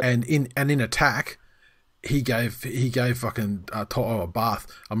 Yep. And in attack, he gave fucking To'o a bath.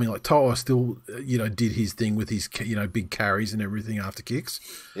 I mean, like To'o still did his thing with his big carries and everything after kicks.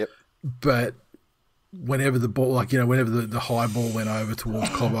 Yep. But whenever the ball, whenever the high ball went over towards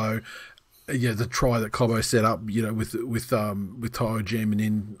Cobbo. The try that Cobbo set up, with To'o jamming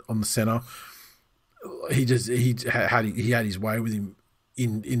in on the centre, he had his way with him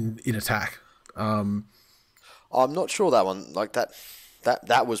in attack. I'm not sure that one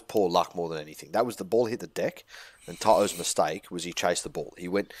that was poor luck more than anything. That was the ball hit the deck, and To'o's mistake was he chased the ball. He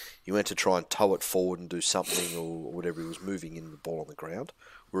went to try and tow it forward and do something or whatever. He was moving in the ball on the ground,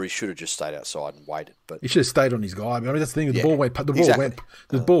 where he should have just stayed outside and waited. But he should have stayed on his guy. I mean, that's the thing. The ball went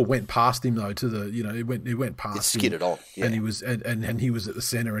past him though. It went past. It skidded on, and he was and he was at the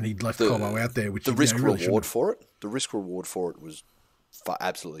centre, and he'd left Cobbo out there. Which the risk reward for it was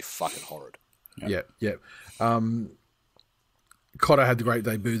absolutely fucking horrid. Yeah. Cotter had the great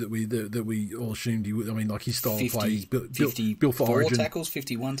debut that we all assumed he would. I mean, like his style of play, he's built for Origin.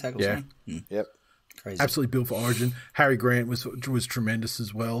 51 tackles. Yeah. Yep. Crazy. Absolutely built for Origin. Harry Grant was tremendous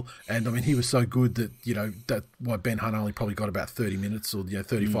as well, and I mean he was so good that that why Ben Hunt only probably got about 30 minutes or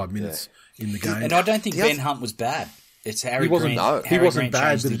 35 minutes in the game. And I don't think Ben Hunt was bad. It's Harry Grant. No, he wasn't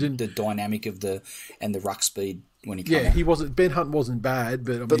bad, but it didn't the dynamic of the ruck speed when he came out. He wasn't. Ben Hunt wasn't bad,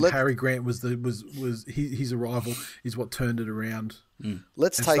 but I mean Harry Grant was his arrival is what turned it around.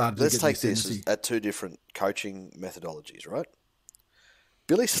 Let's take this at two different coaching methodologies, right?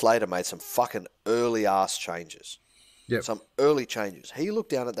 Billy Slater made some fucking early ass changes. Yep. some early changes. He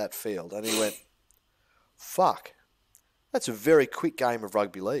looked down at that field and he went, fuck, that's a very quick game of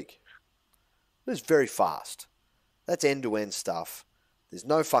rugby league. It's very fast. That's end-to-end stuff. There's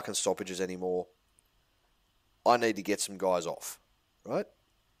no fucking stoppages anymore. I need to get some guys off, right?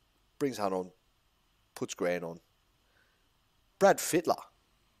 Brings Hunt on, puts Grant on. Brad Fittler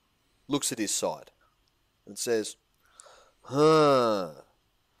looks at his side and says, I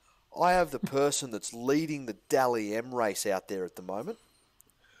have the person that's leading the Dally M race out there at the moment.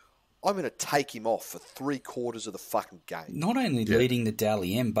 I'm going to take him off for 3/4 of the fucking game. Not only leading the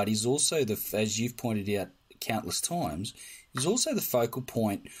Dally M, but he's also, as you've pointed out countless times, he's also the focal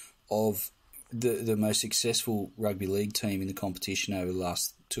point of the most successful rugby league team in the competition over the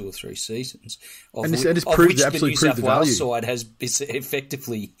last 2 or 3 seasons, of which the New South Wales side has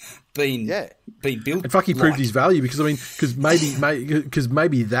effectively been built. In fact, he proved his value because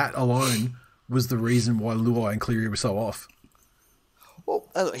maybe that alone was the reason why Luai and Cleary were so off. Well,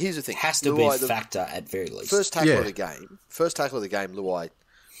 here's the thing: has to be a factor at very least. First tackle of the game, Luai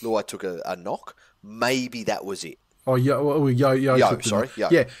took a knock. Maybe that was it. Oh, sorry.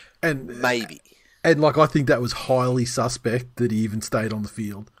 Yeah, and maybe. And I think that was highly suspect that he even stayed on the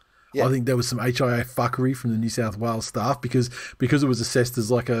field. Yeah. I think there was some HIA fuckery from the New South Wales staff because it was assessed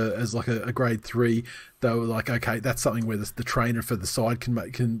as like a grade 3. They were like, okay, that's something where the trainer for the side can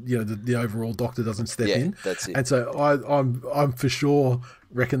the overall doctor doesn't step in. That's it. And so I'm for sure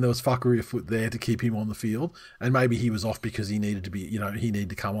reckon there was fuckery afoot there to keep him on the field, and maybe he was off because he needed to be, he needed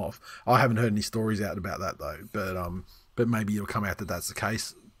to come off. I haven't heard any stories out about that though, but maybe it'll come out that that's the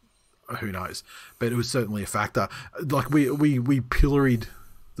case. Who knows? But it was certainly a factor. Like we pilloried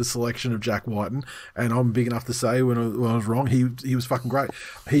the selection of Jack Whiten, and I'm big enough to say when I was wrong, he was fucking great.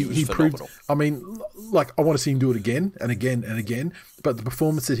 He proved. I mean, I want to see him do it again and again and again. But the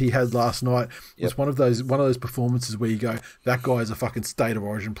performance that he had last night was one of those performances where you go, that guy is a fucking state of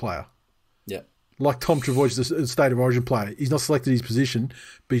origin player. Yeah. Like Tom Travoje's a state of origin player. He's not selected his position,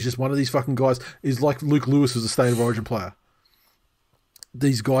 but he's just one of these fucking guys. He's like Luke Lewis was a state of origin player.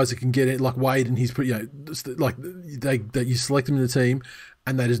 These guys that can get it, like Wade, and he's pretty, you select them in the team,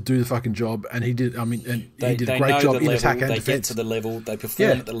 and they just do the fucking job. And he did. I mean, and he did a great job in attack and defense. They get to the level, they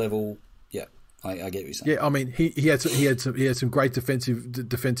perform at the level. Yeah, I get what you're saying. Yeah, I mean, he had some great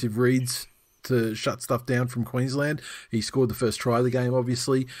defensive reads to shut stuff down from Queensland. He scored the first try of the game.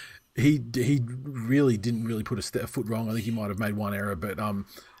 Obviously, he really didn't really put a foot wrong. I think he might have made one error, but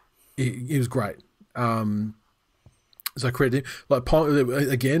he was great. So credit him. Like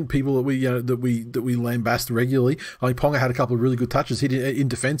Ponga, again, people that we lambast regularly. I mean, Ponga had a couple of really good touches. He did in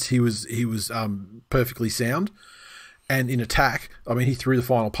defence. He was perfectly sound, and in attack, I mean, he threw the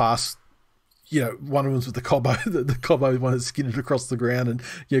final pass. One of them was with the Cobbo. The Cobbo one that skidded across the ground and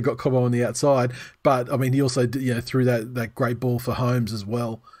got Cobbo on the outside. But I mean, he also threw that great ball for Holmes as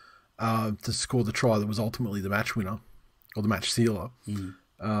well to score the try that was ultimately the match winner or the match sealer.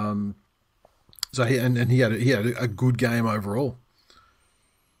 Mm. So he had a good game overall.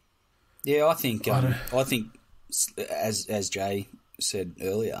 Yeah, I think as Jay said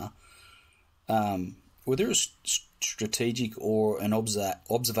earlier, whether it's strategic or an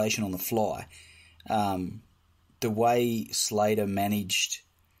observation on the fly, the way Slater managed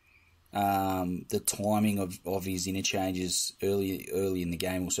the timing of his interchanges early in the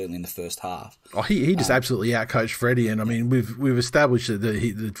game, or certainly in the first half. Oh, he just absolutely outcoached Freddie, and I mean we've established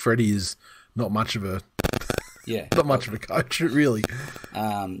that Freddie is not much of a coach, really.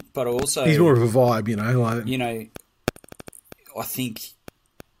 But also he's more of a vibe, I think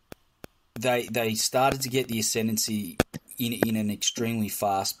they started to get the ascendancy in an extremely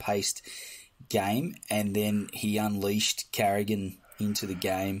fast paced game, and then he unleashed Carrigan into the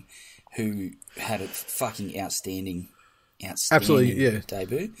game, who had a fucking outstanding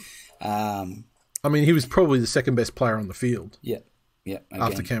debut. I mean, he was probably the second best player on the field. Yeah. Yeah,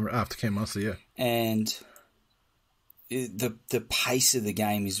 after Cam Munster, yeah, and the pace of the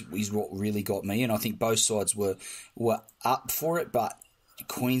game is what really got me, and I think both sides were up for it, but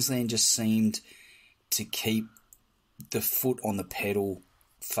Queensland just seemed to keep the foot on the pedal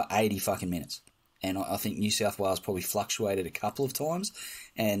for 80 fucking minutes, and I think New South Wales probably fluctuated a couple of times,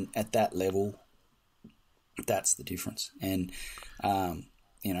 and at that level, that's the difference, and a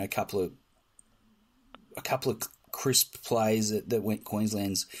couple of crisp plays that went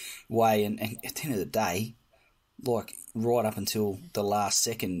Queensland's way, and at the end of the day, like right up until the last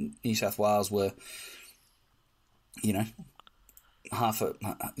second, New South Wales were, a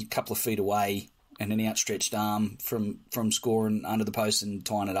couple of feet away and an outstretched arm from scoring under the post and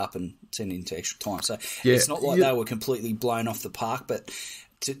tying it up and sending it into extra time. So it's not like they were completely blown off the park, but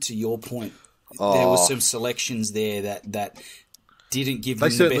to your point, there were some selections there that didn't give them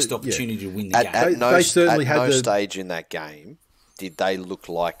the best opportunity to win the game. At no stage in that game did they look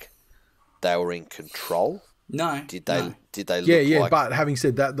like they were in control. No. Did they look like... But having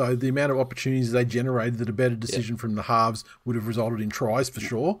said that, though, the amount of opportunities they generated that a better decision from the halves would have resulted in tries for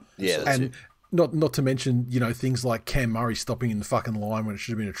sure. Yeah, that's it. Not to mention, things like Cam Murray stopping in the fucking line when it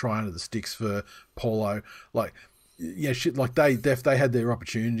should have been a try under the sticks for Paulo. Like, shit, like they had their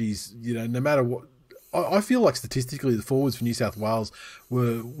opportunities, no matter what. I feel like statistically the forwards for New South Wales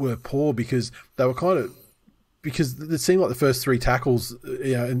were poor because they were because it seemed like the first three tackles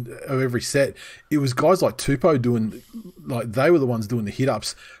of every set, it was guys like Tupou doing, like they were the ones doing the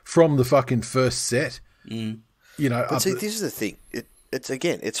hit-ups from the fucking first set. Mm. But see, this is the thing.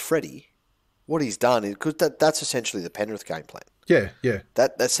 It's Freddie. What he's done is, because that's essentially the Penrith game plan. Yeah.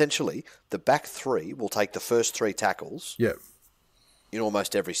 That essentially, the back three will take the first three tackles in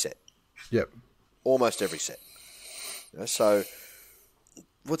almost every set. Yep. Almost every set. So,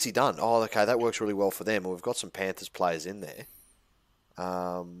 what's he done? Oh, okay, that works really well for them. We've got some Panthers players in there.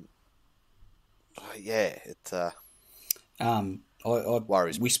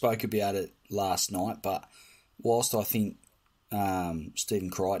 Worries me. We spoke about it last night, but whilst I think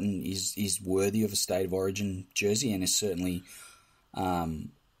Stephen Crichton is worthy of a State of Origin jersey and is certainly up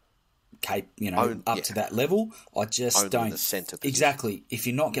to that level, I just don't. In the centre position. Exactly. If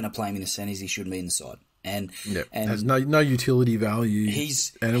you're not going to play him in the centres, he shouldn't be in the side. And has no utility value.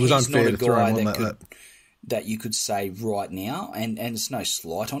 And it was unfair to throw him on that you could say right now, and it's no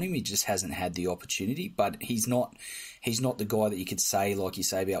slight on him. He just hasn't had the opportunity. But he's not the guy that you could say, like you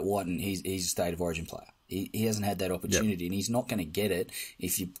say about White, and he's a State of Origin player. He hasn't had that opportunity, and he's not going to get it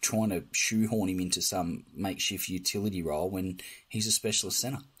if you're trying to shoehorn him into some makeshift utility role when he's a specialist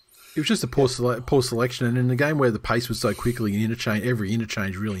centre. It was just a poor selection, and in a game where the pace was so quickly and every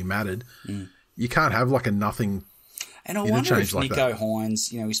interchange really mattered, you can't have like a nothing. And I wonder if Nicho Hines,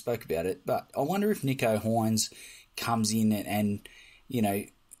 we spoke about it, but I wonder if Nicho Hines comes in and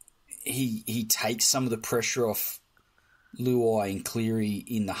he takes some of the pressure off Luai and Cleary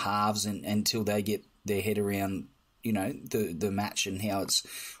in the halves until they get their head around, the match and how it's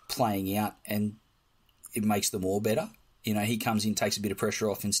playing out, and it makes them all better. He comes in, takes a bit of pressure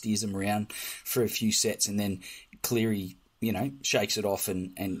off and steers them around for a few sets, and then Cleary, shakes it off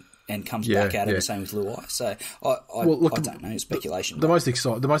and comes back at it, the same with Luai. So I don't know, speculation. The most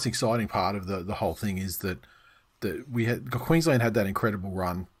exciting part of the whole thing is that Queensland had that incredible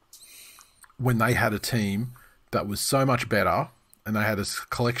run when they had a team that was so much better, and they had a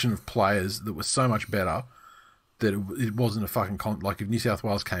collection of players that was so much better that it wasn't a fucking like if New South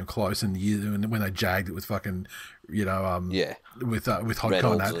Wales came close in the year when they jagged it with fucking with Hodgkin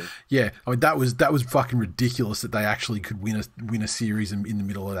and that. Yeah, I mean that was fucking ridiculous that they actually could win a series in the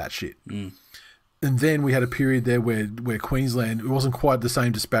middle of that shit. Mm. And then we had a period there where Queensland, it wasn't quite the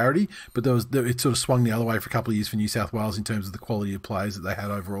same disparity, but it sort of swung the other way for a couple of years for New South Wales in terms of the quality of players that they had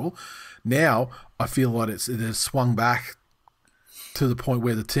overall. Now I feel like it has swung back to the point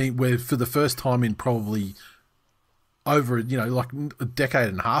where where for the first time in probably over like a decade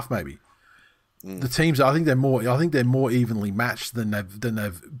and a half maybe, the teams, I think they're more evenly matched than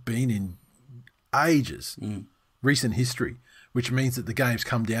they've been in ages, recent history, which means that the games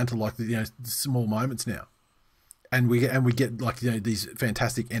come down to like the small moments now, and we get like these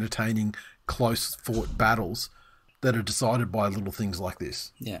fantastic, entertaining, close fought battles that are decided by little things like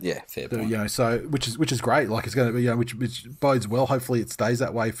this. Yeah, fair point. So which is great. Like it's going to be which bodes well. Hopefully it stays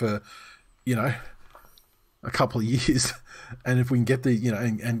that way for a couple of years, and if we can get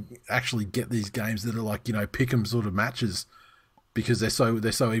and actually get these games that are like pick 'em sort of matches, because they're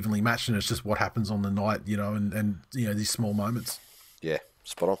so evenly matched, and it's just what happens on the night, and these small moments. Yeah,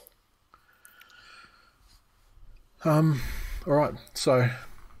 spot on. All right, so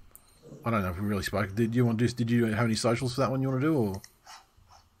I don't know if we really spoke. Did you have any socials for that one you want to do, or?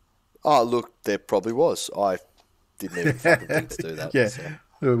 Oh, look, there probably was. I didn't even fucking think to do that. Yeah. So.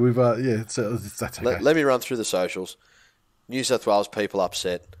 We've so that's okay. Let me run through the socials. New South Wales people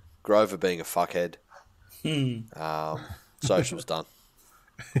upset. Grover being a fuckhead. Socials done.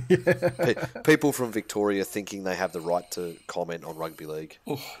 People from Victoria thinking they have the right to comment on rugby league.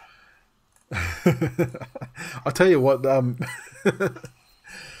 I'll tell you what.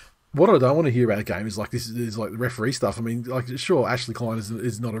 What I don't want to hear about a game is like the referee stuff. I mean, like sure, Ashley Klein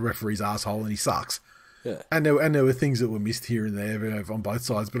is not a referee's asshole and he sucks. Yeah, and there were things that were missed here and there on both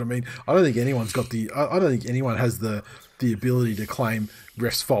sides. But I mean, I don't think anyone's got I don't think anyone has the ability to claim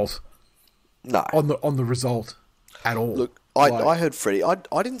ref's fault. No, on the result at all. Look, I heard Freddie.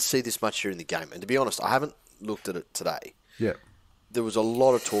 I didn't see this much during the game, and to be honest, I haven't looked at it today. Yeah, there was a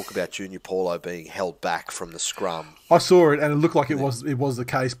lot of talk about Junior Paulo being held back from the scrum. I saw it, and it looked like it was the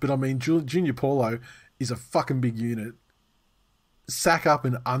case. But I mean, Junior Paulo is a fucking big unit. Sack up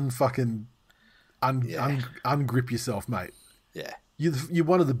and ungrip yourself, mate. Yeah. You're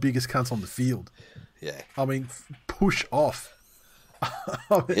one of the biggest cunts on the field. Yeah. I mean, push off.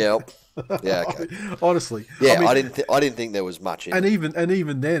 Yep. Yeah. Okay. Honestly. Yeah. I mean, I didn't think there was much in it.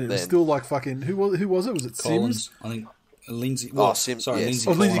 Even then, it was still like fucking. Who was it? Was it Collins? Sims? I think Lindsay. Sims. Sorry, Yes.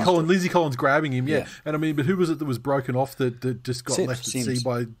 Lindsay Collins. Lindsay Collins grabbing him. Yeah. And I mean, but who was it that was broken off that just got left at sea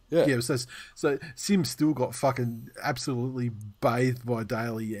by? Yeah. So Sims still got fucking absolutely bathed by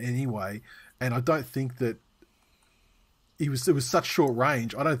Daly anyway, and I don't think that it was such short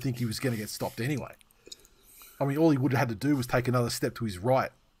range. I don't think he was going to get stopped anyway. I mean, all he would have had to do was take another step to his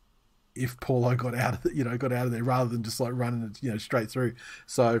right if Paulo got out of there rather than just like running straight through.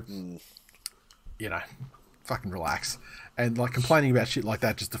 So, fucking relax. And like complaining about shit like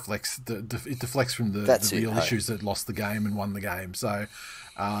that just deflects from the real issues that lost the game and won the game. So,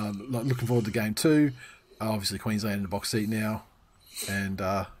 looking forward to game 2. Obviously, Queensland in the box seat now. And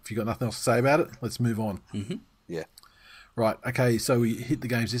if you've got nothing else to say about it, let's move on. Mm-hmm. Yeah. Right, okay, so we hit the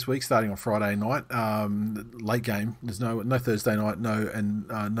games this week, starting on Friday night. Late game. There's no Thursday night,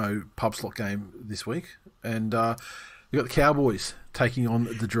 no pub slot game this week. And we've got the Cowboys taking on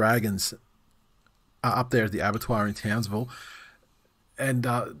the Dragons up there at the Abattoir in Townsville. And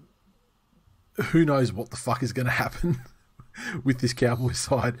who knows what the fuck is going to happen with this Cowboys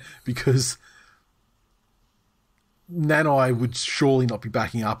side, because Nanai would surely not be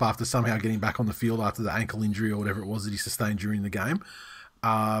backing up after somehow getting back on the field after the ankle injury or whatever it was that he sustained during the game.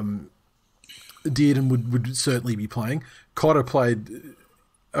 Dearden would certainly be playing. Cotter played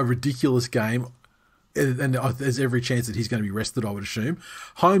a ridiculous game, and there's every chance that he's going to be rested, I would assume.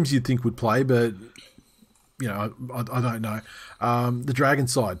 Holmes you'd think would play, but I don't know. The Dragon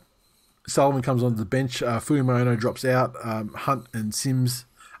side, Sullivan comes onto the bench. Fuimono drops out. Hunt and Sims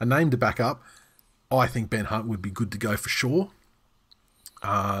are named to back up. I think Ben Hunt would be good to go for sure.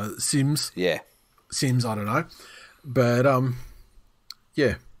 Sims, I don't know, but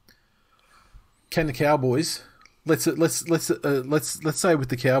yeah. Can the Cowboys? Let's say with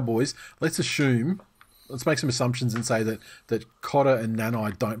the Cowboys, let's make some assumptions and say that Cotter and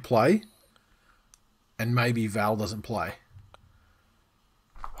Nanai don't play, and maybe Val doesn't play.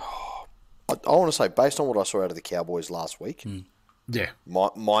 I want to say, based on what I saw out of the Cowboys last week. Yeah,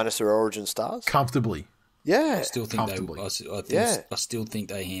 minus their origin stars comfortably. Yeah, I still think I still think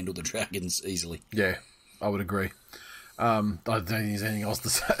they handle the Dragons easily. Yeah, I would agree. I don't think there's anything else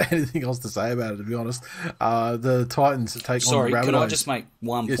to say about it, to be honest. The Titans take on the Rabbitohs. Can I just make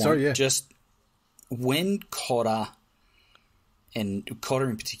one point? Sorry, yeah. Just when Cotter in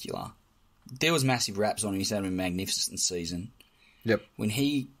particular, there was massive raps on him. He's had a magnificent season. Yep. When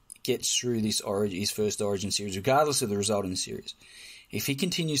he gets through his first Origin series, regardless of the result in the series, if he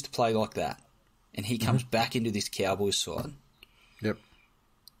continues to play like that and he comes back into this Cowboys side, yep,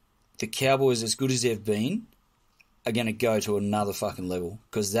 the Cowboys, as good as they've been, are going to go to another fucking level,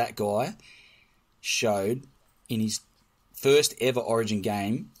 because that guy showed in his first ever Origin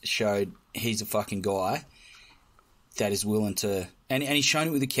game, showed he's a fucking guy that is willing to, and he's shown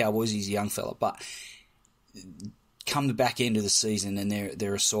it with the Cowboys. He's a young fella, but come the back end of the season and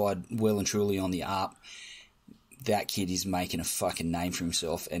they're a side well and truly on the up, that kid is making a fucking name for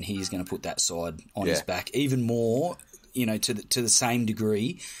himself, and he's going to put that side on his back even more, to the same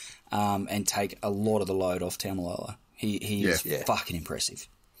degree, and take a lot of the load off Tamalolo. He is fucking impressive.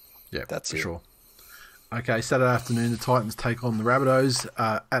 Yeah, that's for sure. Okay, Saturday afternoon, the Titans take on the Rabbitohs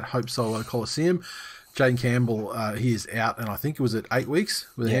at Hope Solo Coliseum. Jane Campbell, he is out, and I think it was at 8 weeks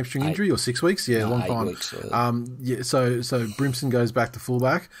with a hamstring injury, or 6 weeks. Yeah, long time. 8 weeks. So Brimson goes back to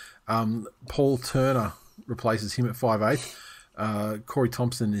fullback. Paul Turner replaces him at 5'8". Corey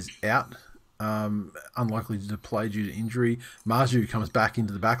Thompson is out, unlikely to play due to injury. Marju comes back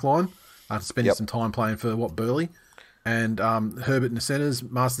into the back line after spending some time playing for Burleigh. And Herbert in the centres,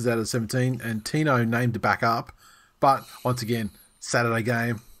 Masters out of 17, and Tino named to back up. But once again, Saturday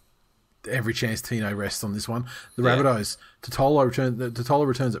game, every chance Tino rests on this one. The Rabbitohs, Totola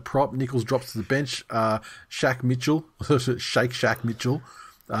returns at prop. Nichols drops to the bench. Shake Shack Mitchell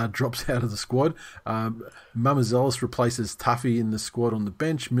drops out of the squad. Mamazelis replaces Tuffy in the squad on the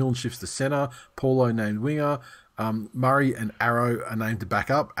bench. Milne shifts to centre. Paulo named winger. Murray and Arrow are named to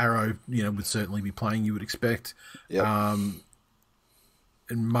back up. Arrow, would certainly be playing, you would expect. Yep. And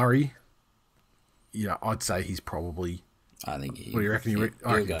Murray, I'd say he's probably... I think what do you reckon?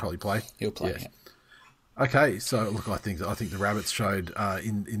 I reckon he'll probably play. He'll play. Yes. Yeah. Okay, so look, I think the Rabbits showed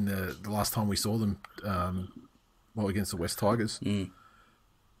in the last time we saw them against the West Tigers. I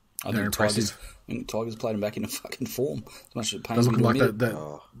They're think Tigers, impressive. I think Tigers played them back into fucking form. As much as it They're pains me looking to like admit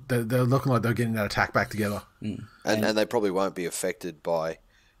it. they're looking like they're getting that attack back together. And they probably won't be affected by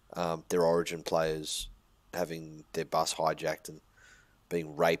their Origin players having their bus hijacked and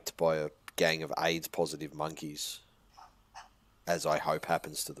being raped by a gang of AIDS positive monkeys, as I hope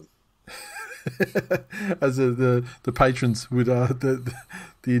happens to them. As the patrons would the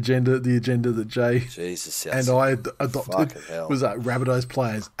agenda that Jay Jesus, and I adopted fucking hell. was that Rabbitohs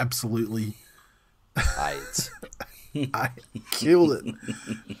players absolutely AIDS. I killed it.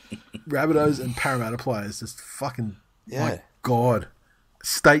 Rabbitohs and Parramatta players just fucking my god,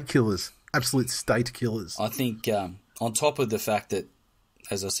 state killers, absolute state killers. I think on top of the fact that,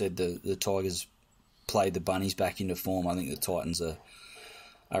 as I said, the Tigers played the Bunnies back into form, I think the Titans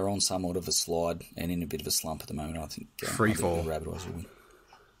are on somewhat of a slide and in a bit of a slump at the moment. I think Free fall. The Rabbitohs will win.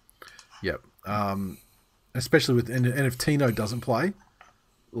 Yep. Especially with and if Tino doesn't play,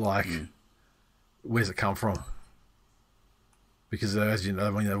 like, where's it come from? Because as you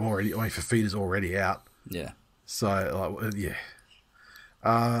know, Fafita's already out. Yeah. So yeah.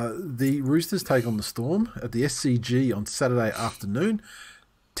 The Roosters take on the Storm at the SCG on Saturday afternoon.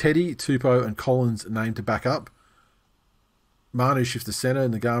 Teddy, Tupou, and Collins named to back up. Manu shifts to centre,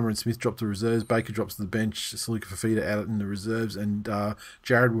 and Nagama and Smith drop to reserves. Baker drops to the bench. Saluka Fafita out in the reserves, and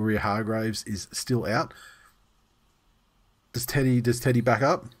Jared Warrior-Hargraves is still out. Does Teddy back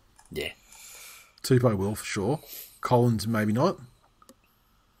up? Yeah. Tupou will for sure. Collins maybe not.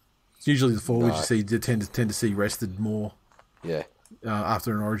 It's usually the forwards you tend to see rested more. Yeah.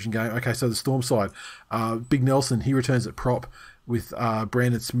 After an Origin game. Okay, so the Storm side, Big Nelson, he returns at prop with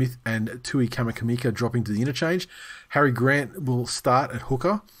Brandon Smith and Tui Kamakamika dropping to the interchange. Harry Grant will start at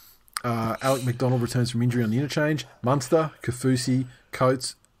hooker. Alec McDonald returns from injury on the interchange. Munster, Kafusi,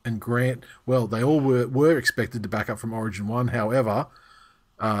 Coates, and Grant, well, they all were expected to back up from Origin 1. However,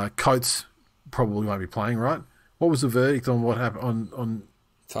 Coates probably won't be playing, right? What was the verdict on what happened on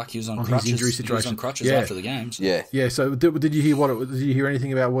Fuck, he was on his injury situation? He was on crutches after the game. So. Yeah. Yeah, so did you hear did you hear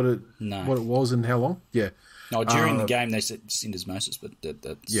anything about what it was and how long? Yeah. No, during the game they said syndesmosis, but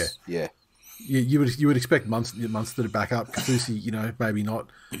that's... Yeah. You would expect Munster to back up. Kafusi, maybe not.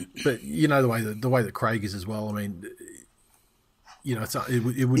 But the way that Craig is as well. I mean,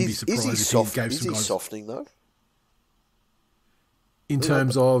 it wouldn't be surprising if he gave some guys softening though? in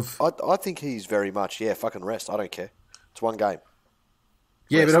terms of. I think he's very much fucking rest. I don't care. It's one game.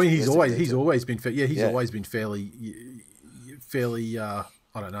 Yeah, rest, but I mean, he's always been always been fairly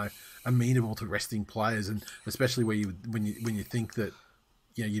I don't know, amenable to resting players, and especially when you think that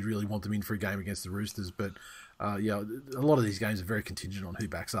you'd really want them in for a game against the Roosters. But a lot of these games are very contingent on who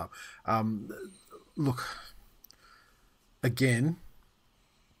backs up. Look, again,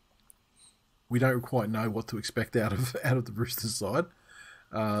 we don't quite know what to expect out of the Roosters side.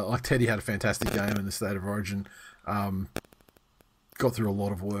 Like Teddy had a fantastic game in the State of Origin. Got through a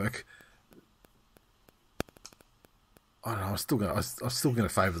lot of work. I don't know. I'm still going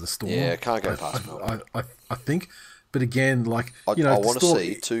to favour the Storm. Yeah, can't go past I think, but again, like I want to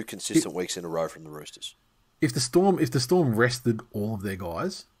see 2 consistent weeks in a row from the Roosters. If the Storm rested all of their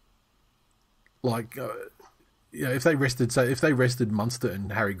guys, like if they rested Munster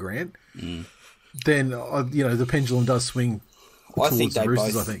and Harry Grant, then the pendulum does swing towards the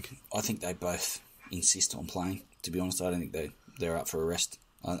Roosters. I think they both insist on playing. To be honest, I don't think they're up for a rest.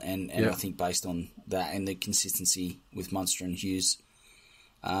 And I think based on that and the consistency with Munster and Hughes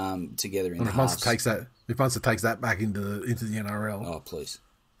together in the halves. If Munster takes that back into the NRL, oh please,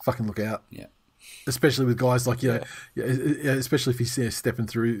 fucking look out! Yeah, especially with guys like especially if he's stepping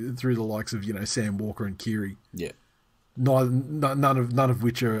through the likes of Sam Walker and Keary. Yeah, none of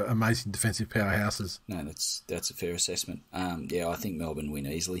which are amazing defensive powerhouses. No, that's a fair assessment. I think Melbourne win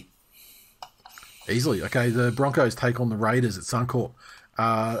easily. Easily. Okay, the Broncos take on the Raiders at Suncorp.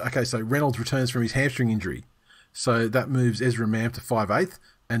 So Reynolds returns from his hamstring injury. So that moves Ezra Mam to 5'8",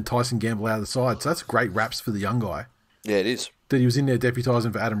 and Tyson Gamble out of the side. So that's great raps for the young guy. Yeah, it is. That he was in there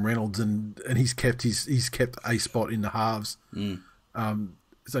deputising for Adam Reynolds, and he's kept a spot in the halves.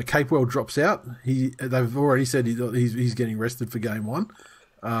 So Capewell drops out. They've already said he's getting rested for game 1.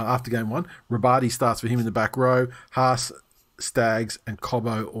 After game 1, Rabadi starts for him in the back row. Haas, Staggs, and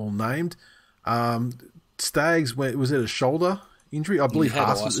Cobbo all named. Staggs, was it a shoulder injury? I believe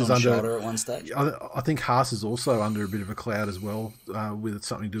Haas is under shoulder at one stage. I think Haas is also under a bit of a cloud as well, with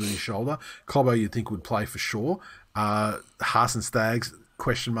something to do with his shoulder. Cobbo, you'd think, would play for sure. Haas and Staggs,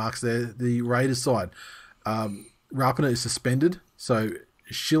 question marks there. The Raiders side, Rapana is suspended, so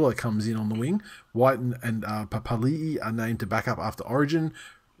Schiller comes in on the wing. White and Papali'i are named to back up after Origin.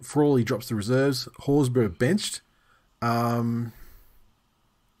 Frawley drops the reserves. Horsburgh benched. Mooney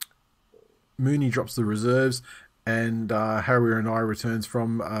drops the reserves, and Harry and I returns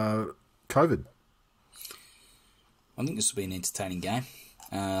from COVID. I think this will be an entertaining game.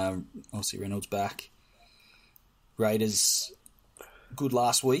 Obviously, Reynolds back. Raiders, good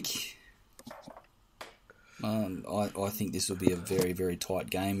last week. I think this will be a very, very tight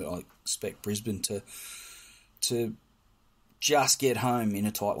game. I expect Brisbane to just get home in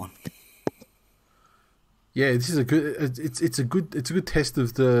a tight one. Yeah, this is a good. It's a good test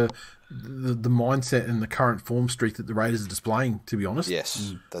of the mindset and the current form streak that the Raiders are displaying. To be honest,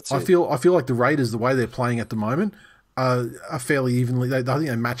 Yes, that's I it. feel like the Raiders, the way they're playing at the moment, are fairly evenly. I think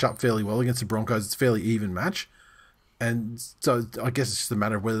they match up fairly well against the Broncos. It's a fairly even match, and so I guess it's just a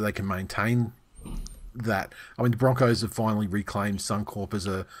matter of whether they can maintain that. I mean, the Broncos have finally reclaimed Suncorp as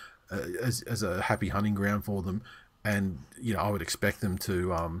a happy hunting ground for them, and I would expect them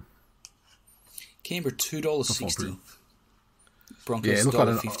to. Canberra $2.60. Broncos Yeah, look,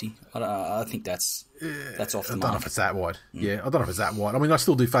 $1.50. I think that's off the I don't know mark. if it's that wide. Yeah, I don't know if it's that wide. I mean, I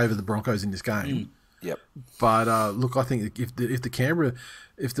still do favour the Broncos in this game. Yep. But look, I think if the Canberra,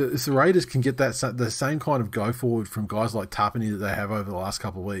 if the Raiders can get the same kind of go forward from guys like Tapani that they have over the last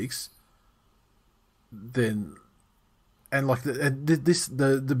couple of weeks, then and like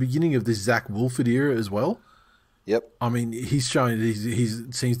the beginning of this Zach Wolford era as well. Yep. I mean, he's shown he's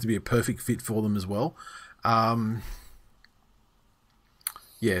seems to be a perfect fit for them as well.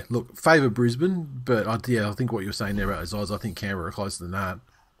 Yeah, look, favour Brisbane, but I think what you're saying there about Oz, I think Canberra are closer than that.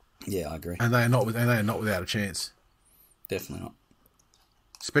 Yeah, I agree. And they are not without a chance. Definitely not.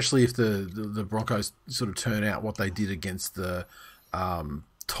 Especially if the Broncos sort of turn out what they did against the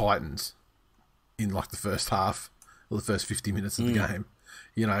Titans in like the first half or the first 50 minutes of the game.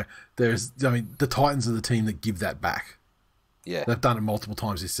 The Titans are the team that give that back. Yeah. They've done it multiple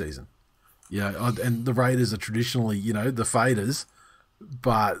times this season. And the Raiders are traditionally, the faders,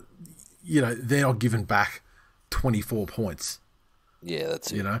 but, they're not giving back 24 points. Yeah,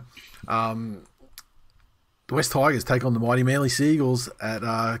 that's it. The West Tigers take on the mighty Manly Seagulls at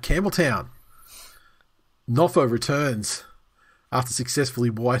Campbelltown. Nofo returns after successfully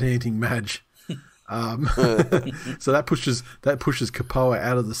white-handing Madge. So that pushes Kapoa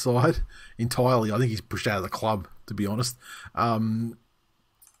out of the side entirely. I think he's pushed out of the club, to be honest.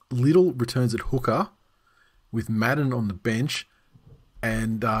 Little returns at hooker with Madden on the bench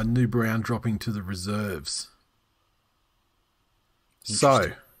and New Brown dropping to the reserves.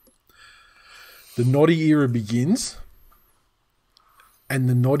 So the Noddy era begins, and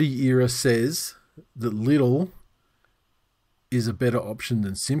the Noddy era says that Little is a better option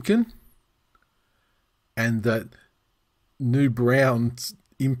than Simpkin, and that New Brown's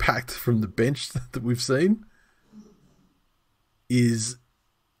impact from the bench that we've seen is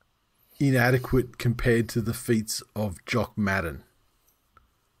inadequate compared to the feats of Jock Madden.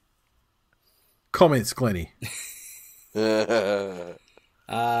 Comments, Glennie? Happy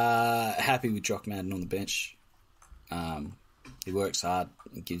with Jock Madden on the bench. He works hard.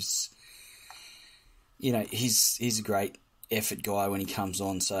 He gives, he's a great effort guy when he comes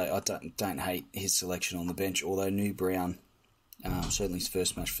on. So I don't hate his selection on the bench. Although New Brown, certainly his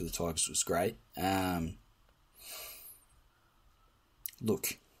first match for the Tigers was great.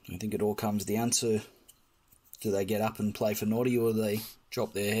 Look, I think it all comes down to, do they get up and play for Noddy, or do they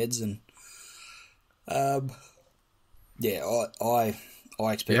drop their heads and I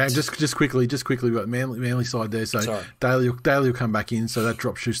expect. Yeah, just quickly, we've got Manly side there. So Daly will come back in. So that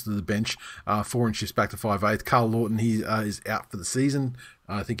drops Schuster to the bench. 4 and shifts back to 5/8. Carl Lawton, he is out for the season.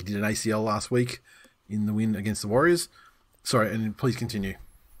 I think he did an ACL last week in the win against the Warriors. Sorry, and please continue.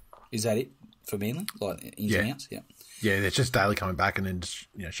 Is that it for Manly? Like ins and outs? Yeah. Yeah, it's just Daly coming back and then just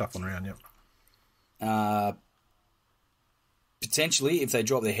shuffling around. Yep. Potentially, if they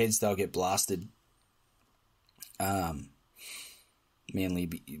drop their heads, they'll get blasted. Manly,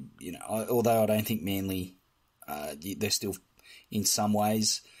 although I don't think Manly, they're still in some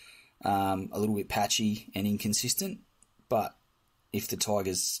ways a little bit patchy and inconsistent. But if the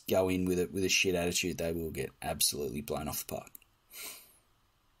Tigers go in with a shit attitude, they will get absolutely blown off the park.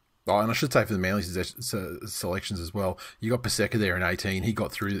 Oh, and I should say for the Manly selections as well, you got Paseka there in 18. He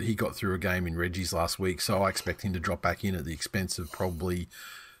got through a game in Reggie's last week, so I expect him to drop back in at the expense of probably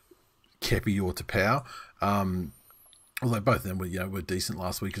Kepi or Tapau. Although both of them were decent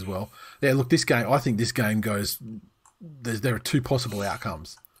last week as well. Yeah, look, I think this game goes. There are two possible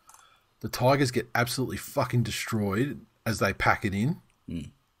outcomes. The Tigers get absolutely fucking destroyed as they pack it in,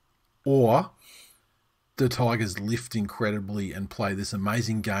 or the Tigers lift incredibly and play this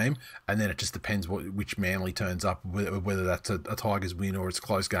amazing game, and then it just depends which Manly turns up, whether that's a Tigers win or it's a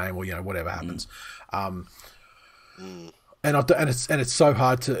close game or whatever happens. And it's so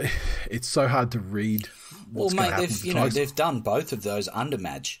hard to read what's going to happen with the ties. They've done both of those under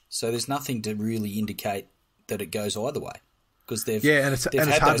Madge, so there's nothing to really indicate that it goes either way. Because they've had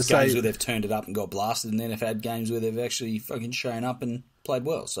those games where they've turned it up and got blasted, and then they've had games where they've actually fucking shown up and played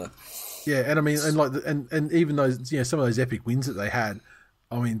well. So yeah, and I mean, and even those, some of those epic wins that they had,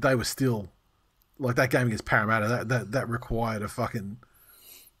 I mean, they were still like that game against Parramatta. That required a fucking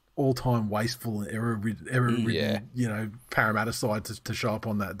all-time wasteful and error-ridden, Parramatta side to show up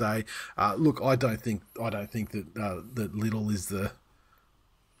on that day. Look, I don't think that Little is the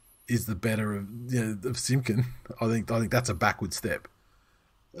better of Simpkin. I think that's a backward step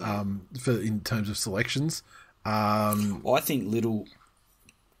in terms of selections. I think Little,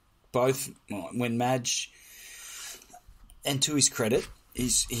 both when Madge, and to his credit,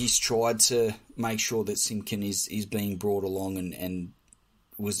 he's tried to make sure that Simpkin is being brought along and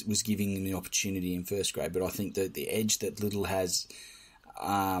was giving him the opportunity in first grade. But I think that the edge that Little has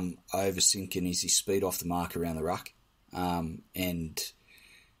over Simpkin is his speed off the mark around the ruck, and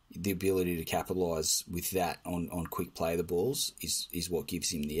the ability to capitalise with that on quick play of the balls is what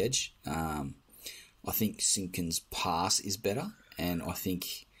gives him the edge. I think Simpkin's pass is better, and I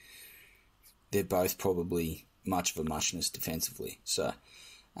think they're both probably much of a muchness defensively. So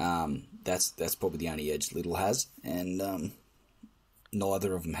that's probably the only edge Little has, and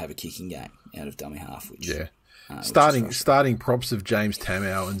neither of them have a kicking game out of dummy half. Which starting props of James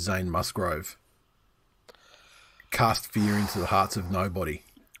Tamau and Zane Musgrove cast fear into the hearts of nobody.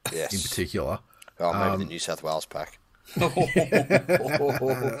 Yes. In particular. Oh, maybe the New South Wales pack.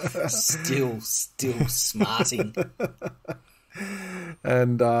 Still smarting.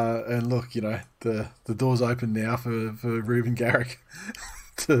 And look, the door's open now for Ruben Garrick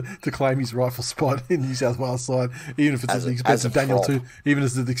to claim his rightful spot in the New South Wales side, even if it's at the expense of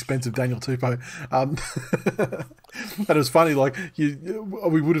Daniel Tupou. And it was funny, like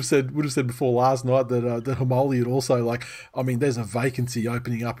we would have said before last night that Hamoli had also, like, I mean, there's a vacancy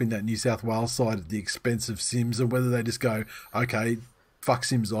opening up in that New South Wales side at the expense of Sims, and whether they just go, okay, fuck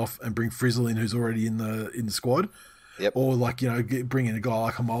Sims off and bring Frizzle in, who's already in the squad. Yep. Or bring in a guy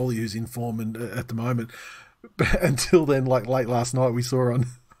like Hamoli who's in form at the moment. But until then, like late last night, we saw on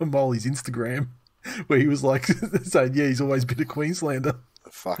Hamoli's Instagram where he was like saying, "Yeah, he's always been a Queenslander.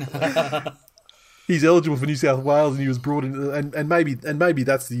 Fuck. He's eligible for New South Wales, and he was brought in." And maybe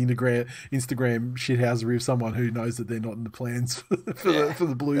that's the Instagram shithousery of someone who knows that they're not in the plans for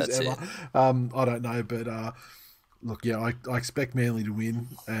the Blues ever. I don't know, but look, I expect Manly to win,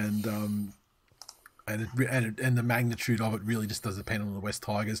 and the magnitude of it really just does depend on the West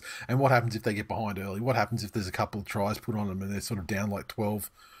Tigers. And what happens if they get behind early? What happens if there's a couple of tries put on them and they're sort of down like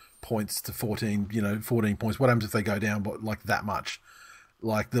 12 points to 14, 14 points? What happens if they go down like that much?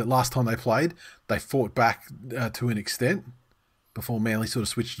 Like the last time they played, they fought back to an extent before Manly sort of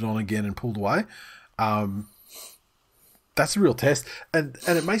switched it on again and pulled away. That's a real test, and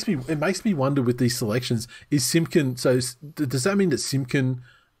it makes me wonder with these selections, is Simpkin? So does that mean that Simpkin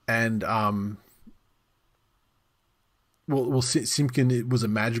and Simpkin was a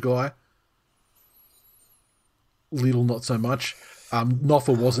Madge guy. Little, not so much.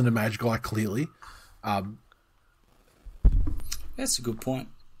 Noffa wasn't a Madge guy, clearly. That's a good point.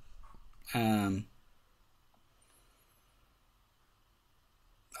 I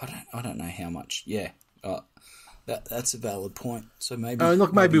don't know how much. Yeah, that's a valid point. So maybe.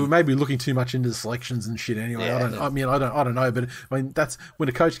 Maybe we're looking too much into the selections and shit. Anyway, yeah, I don't know. But I mean, that's when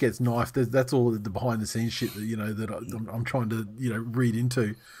a coach gets knifed. That's all the behind the scenes shit that that I'm trying to read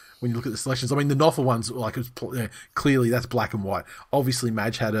into when you look at the selections. I mean, the Noffa ones, like, clearly that's black and white. Obviously,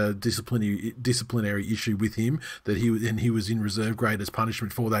 Madge had a disciplinary issue with him that he was in reserve grade as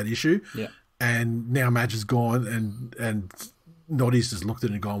punishment for that issue. Yeah, and now Madge is gone and. Noddy's just looked at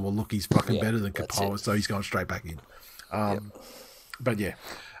it and gone, well, look, he's fucking better than Kapoa, so he's going straight back in. But yeah,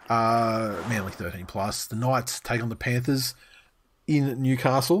 Manly 13+. The Knights take on the Panthers in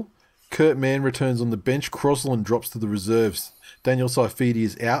Newcastle. Kurt Mann returns on the bench. Crosland drops to the reserves. Daniel Saifidi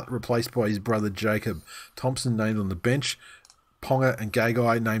is out, replaced by his brother Jacob. Thompson named on the bench. Ponga and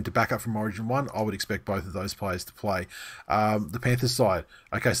Gagai named to back up from Origin 1. I would expect both of those players to play. The Panthers side.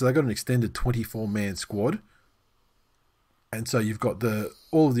 Okay, so they've got an extended 24-man squad. And so you've got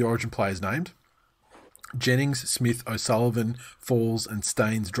all of the Origin players named. Jennings, Smith, O'Sullivan, Falls and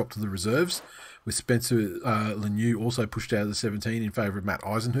Staines dropped to the reserves, with Spencer Lemieux also pushed out of the 17 in favour of Matt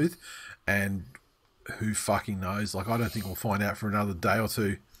Eisenhuth. And who fucking knows? Like, I don't think we'll find out for another day or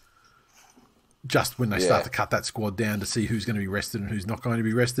two, just when they start to cut that squad down to see who's going to be rested and who's not going to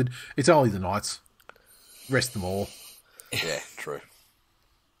be rested. It's only the Knights. Rest them all. Yeah, true.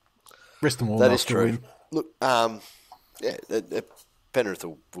 Rest them all. That is true. Look, yeah, Penrith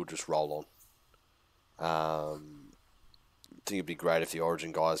will just roll on. I think it'd be great if the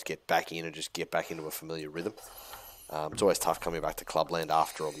Origin guys get back in and just get back into a familiar rhythm. It's always tough coming back to clubland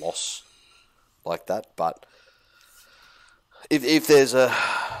after a loss like that, but if there's a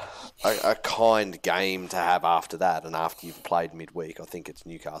kind game to have after that and after you've played midweek, I think it's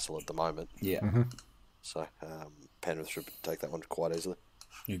Newcastle at the moment. Yeah. Mm-hmm. So Penrith should take that one quite easily.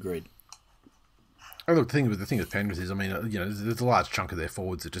 Agreed. And look, the thing with Penrith is, I mean, there's a large chunk of their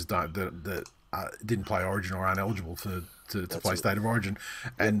forwards that just don't didn't play Origin or aren't eligible to play State of Origin,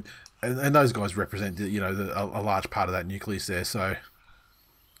 and those guys represent a large part of that nucleus there. So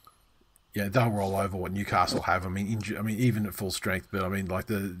yeah, they'll roll over what Newcastle have. I mean, even at full strength, but I mean, like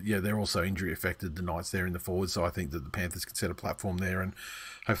they're also injury affected. The Knights there in the forwards, so I think that the Panthers can set a platform there and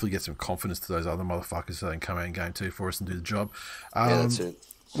hopefully get some confidence to those other motherfuckers so they can come out in game 2 for us and do the job. Yeah, that's it.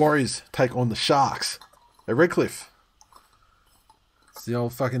 Warriors take on the Sharks at Redcliffe. It's the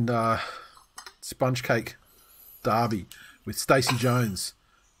old fucking sponge cake derby with Stacey Jones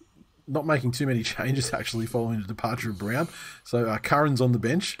not making too many changes actually following the departure of Brown. So Curran's on the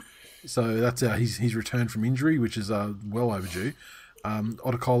bench. So that's he's returned from injury, which is well overdue.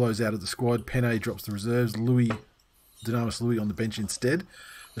 Otakolo's out of the squad. Penne drops the reserves. Dynamis Louis on the bench instead.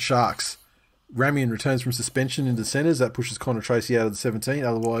 The Sharks. Ramian returns from suspension into centres. That pushes Connor Tracy out of the 17.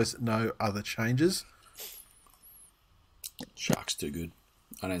 Otherwise, no other changes. Sharks too good.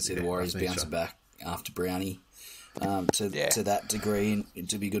 I don't see the Warriors bouncing back after Brownie to that degree and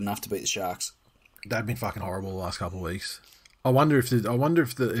to be good enough to beat the Sharks. They've been fucking horrible the last couple of weeks. I wonder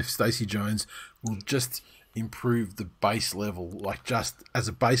if Stacey Jones will just improve the base level, like just as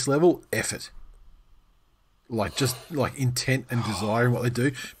a base level effort. Like just like intent and desire in what they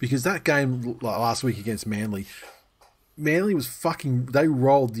do, because that game last week against Manly was fucking. They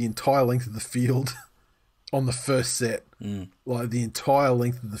rolled the entire length of the field on the first set, like the entire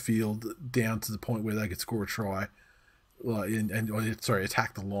length of the field down to the point where they could score a try, like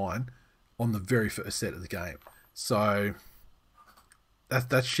attack the line on the very first set of the game. So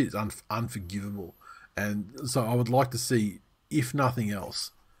that shit is unforgivable, and so I would like to see, if nothing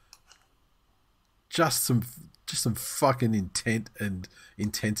else, just some fucking intent and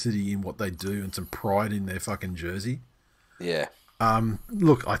intensity in what they do, and some pride in their fucking jersey. Yeah.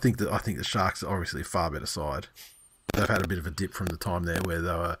 Look, I think the Sharks are obviously a far better side. They've had a bit of a dip from the time there where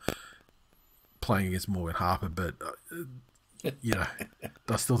they were playing against Morgan Harper, but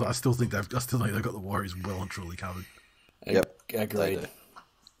I still think they've got the Warriors well and truly covered. Yep. Agreed.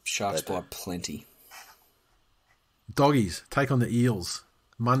 Sharks by plenty. Doggies take on the Eels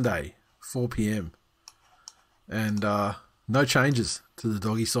Monday, 4 p.m. And no changes to the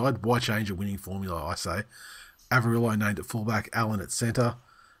Doggy side. Why change a winning formula, I say. Averillo named at fullback, Allen at centre.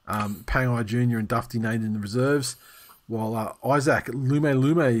 Pangai Jr. and Dufty named in the reserves, while Isaac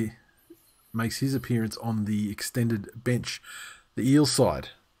Lume makes his appearance on the extended bench. The Eels side,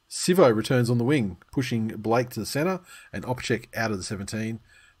 Sivo returns on the wing, pushing Blake to the centre and Opchek out of the 17.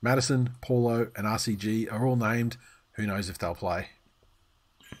 Madison, Paulo and RCG are all named. Who knows if they'll play?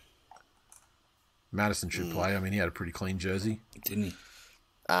 Madison should play. I mean, he had a pretty clean jersey. Didn't he?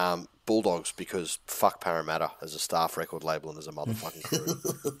 Bulldogs, because fuck Parramatta as a staff record label and as a motherfucking crew.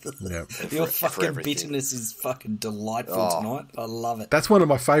 Yeah. Your fucking bitterness is fucking delightful tonight. I love it. That's one of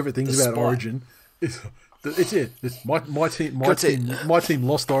my favourite things about Origin. It's my team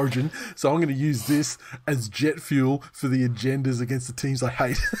lost Origin, so I'm going to use this as jet fuel for the agendas against the teams I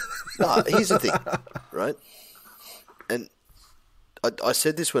hate. No, here's the thing, right? And I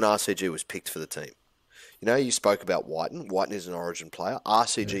said this when RCG was picked for the team. You know, you spoke about Whiten. Whiten is an Origin player.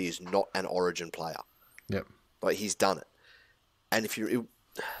 RCG is not an Origin player. Yep. But he's done it. And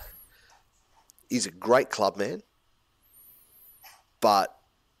he's a great club man, but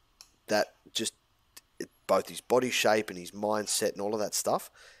that just, both his body shape and his mindset and all of that stuff,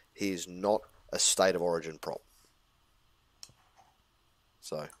 he is not a State of Origin prop.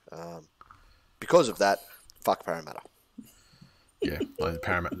 So, because of that, fuck Parramatta. Yeah, like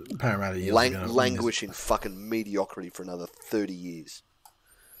Parramatta languish in fucking mediocrity for another 30 years.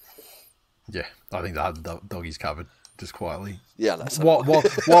 Yeah, I think the Doggies covered just quietly. Yeah, no.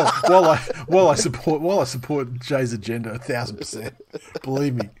 While I support Jay's agenda 1,000%.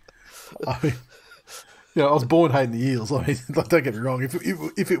 Believe me, I mean, I was born hating the Eels. I mean, don't get me wrong.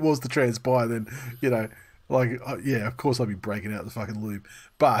 If it was to transpire, then of course I'd be breaking out the fucking loop.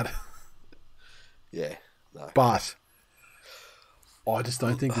 But yeah, no. But I just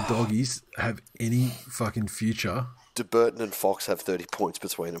don't think the Doggies have any fucking future. De Burton and Fox have 30 points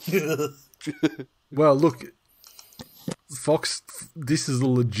between them. Well, look, Fox, this is a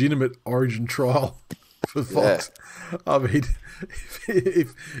legitimate Origin trial. for Fox. I mean,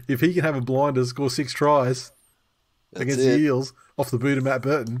 if he can have a blinder, score 6 tries against the Eels off the boot of Matt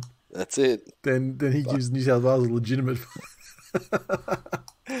Burton, that's it. Then he gives New South Wales a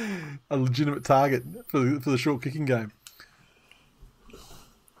legitimate target for the short kicking game.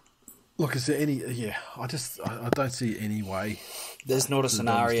 Look, is there any? Yeah, I don't see any way. There's not a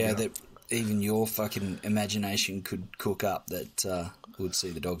scenario that even your fucking imagination could cook up that would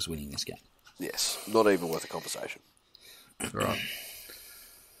see the Dogs winning this game. Yes, not even worth a conversation. Right.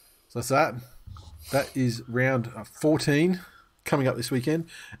 So that's that. That is round 14 coming up this weekend,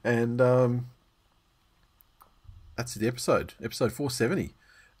 and that's the episode 470.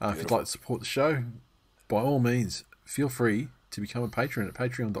 If you'd like to support the show, by all means, feel free to become a patron at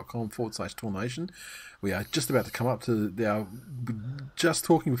patreon.com/TWiL. We are just about to come up to just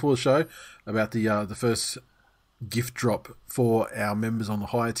talking before the show about the first gift drop for our members on the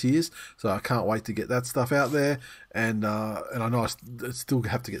higher tiers, so I can't wait to get that stuff out there, and I know I still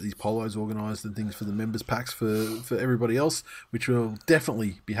have to get these polos organised and things for the members packs for everybody else, which will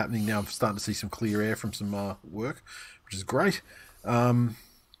definitely be happening now. I'm starting to see some clear air from some work, which is great. What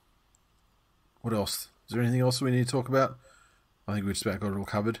else? Is there anything else we need to talk about? I think we've just about got it all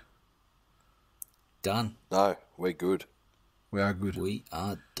covered. Done. No, we're good. We are good. We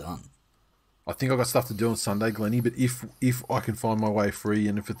are done. I think I've got stuff to do on Sunday, Glennie, but if I can find my way free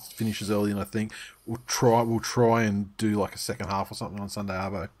and if it finishes early, and I think we'll try and do like a second half or something on Sunday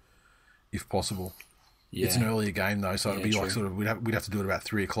Arvo, if possible. Yeah. It's an earlier game though, so it'd be true. Like sort of we'd have to do it about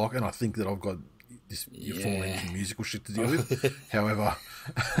 3 o'clock, and I think that I've got this aforementioned musical shit to deal with. However,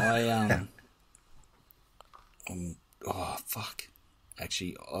 oh fuck!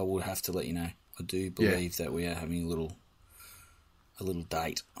 Actually, I will have to let you know. I do believe that we are having a little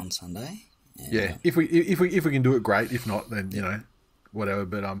date on Sunday. Yeah, if we can do it, great. If not, then whatever.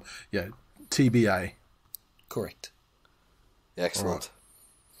 But TBA. Correct. Excellent. Right.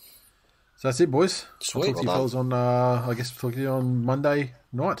 So that's it, boys. Sweet. I'll talk to you fellas on. I guess talk to you on Monday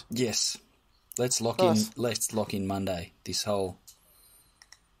night. Yes. Let's lock in Monday. This whole.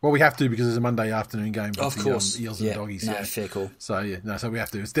 Well, we have to because there's a Monday afternoon game. Of course. The Eels and the Doggies. No, fair call. So, so we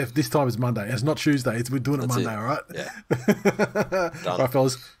have to. This time is Monday. It's not Tuesday. We're doing it Monday, all right? Yeah. All right,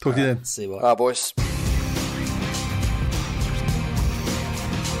 fellas. Talk to you then. See you. Boys.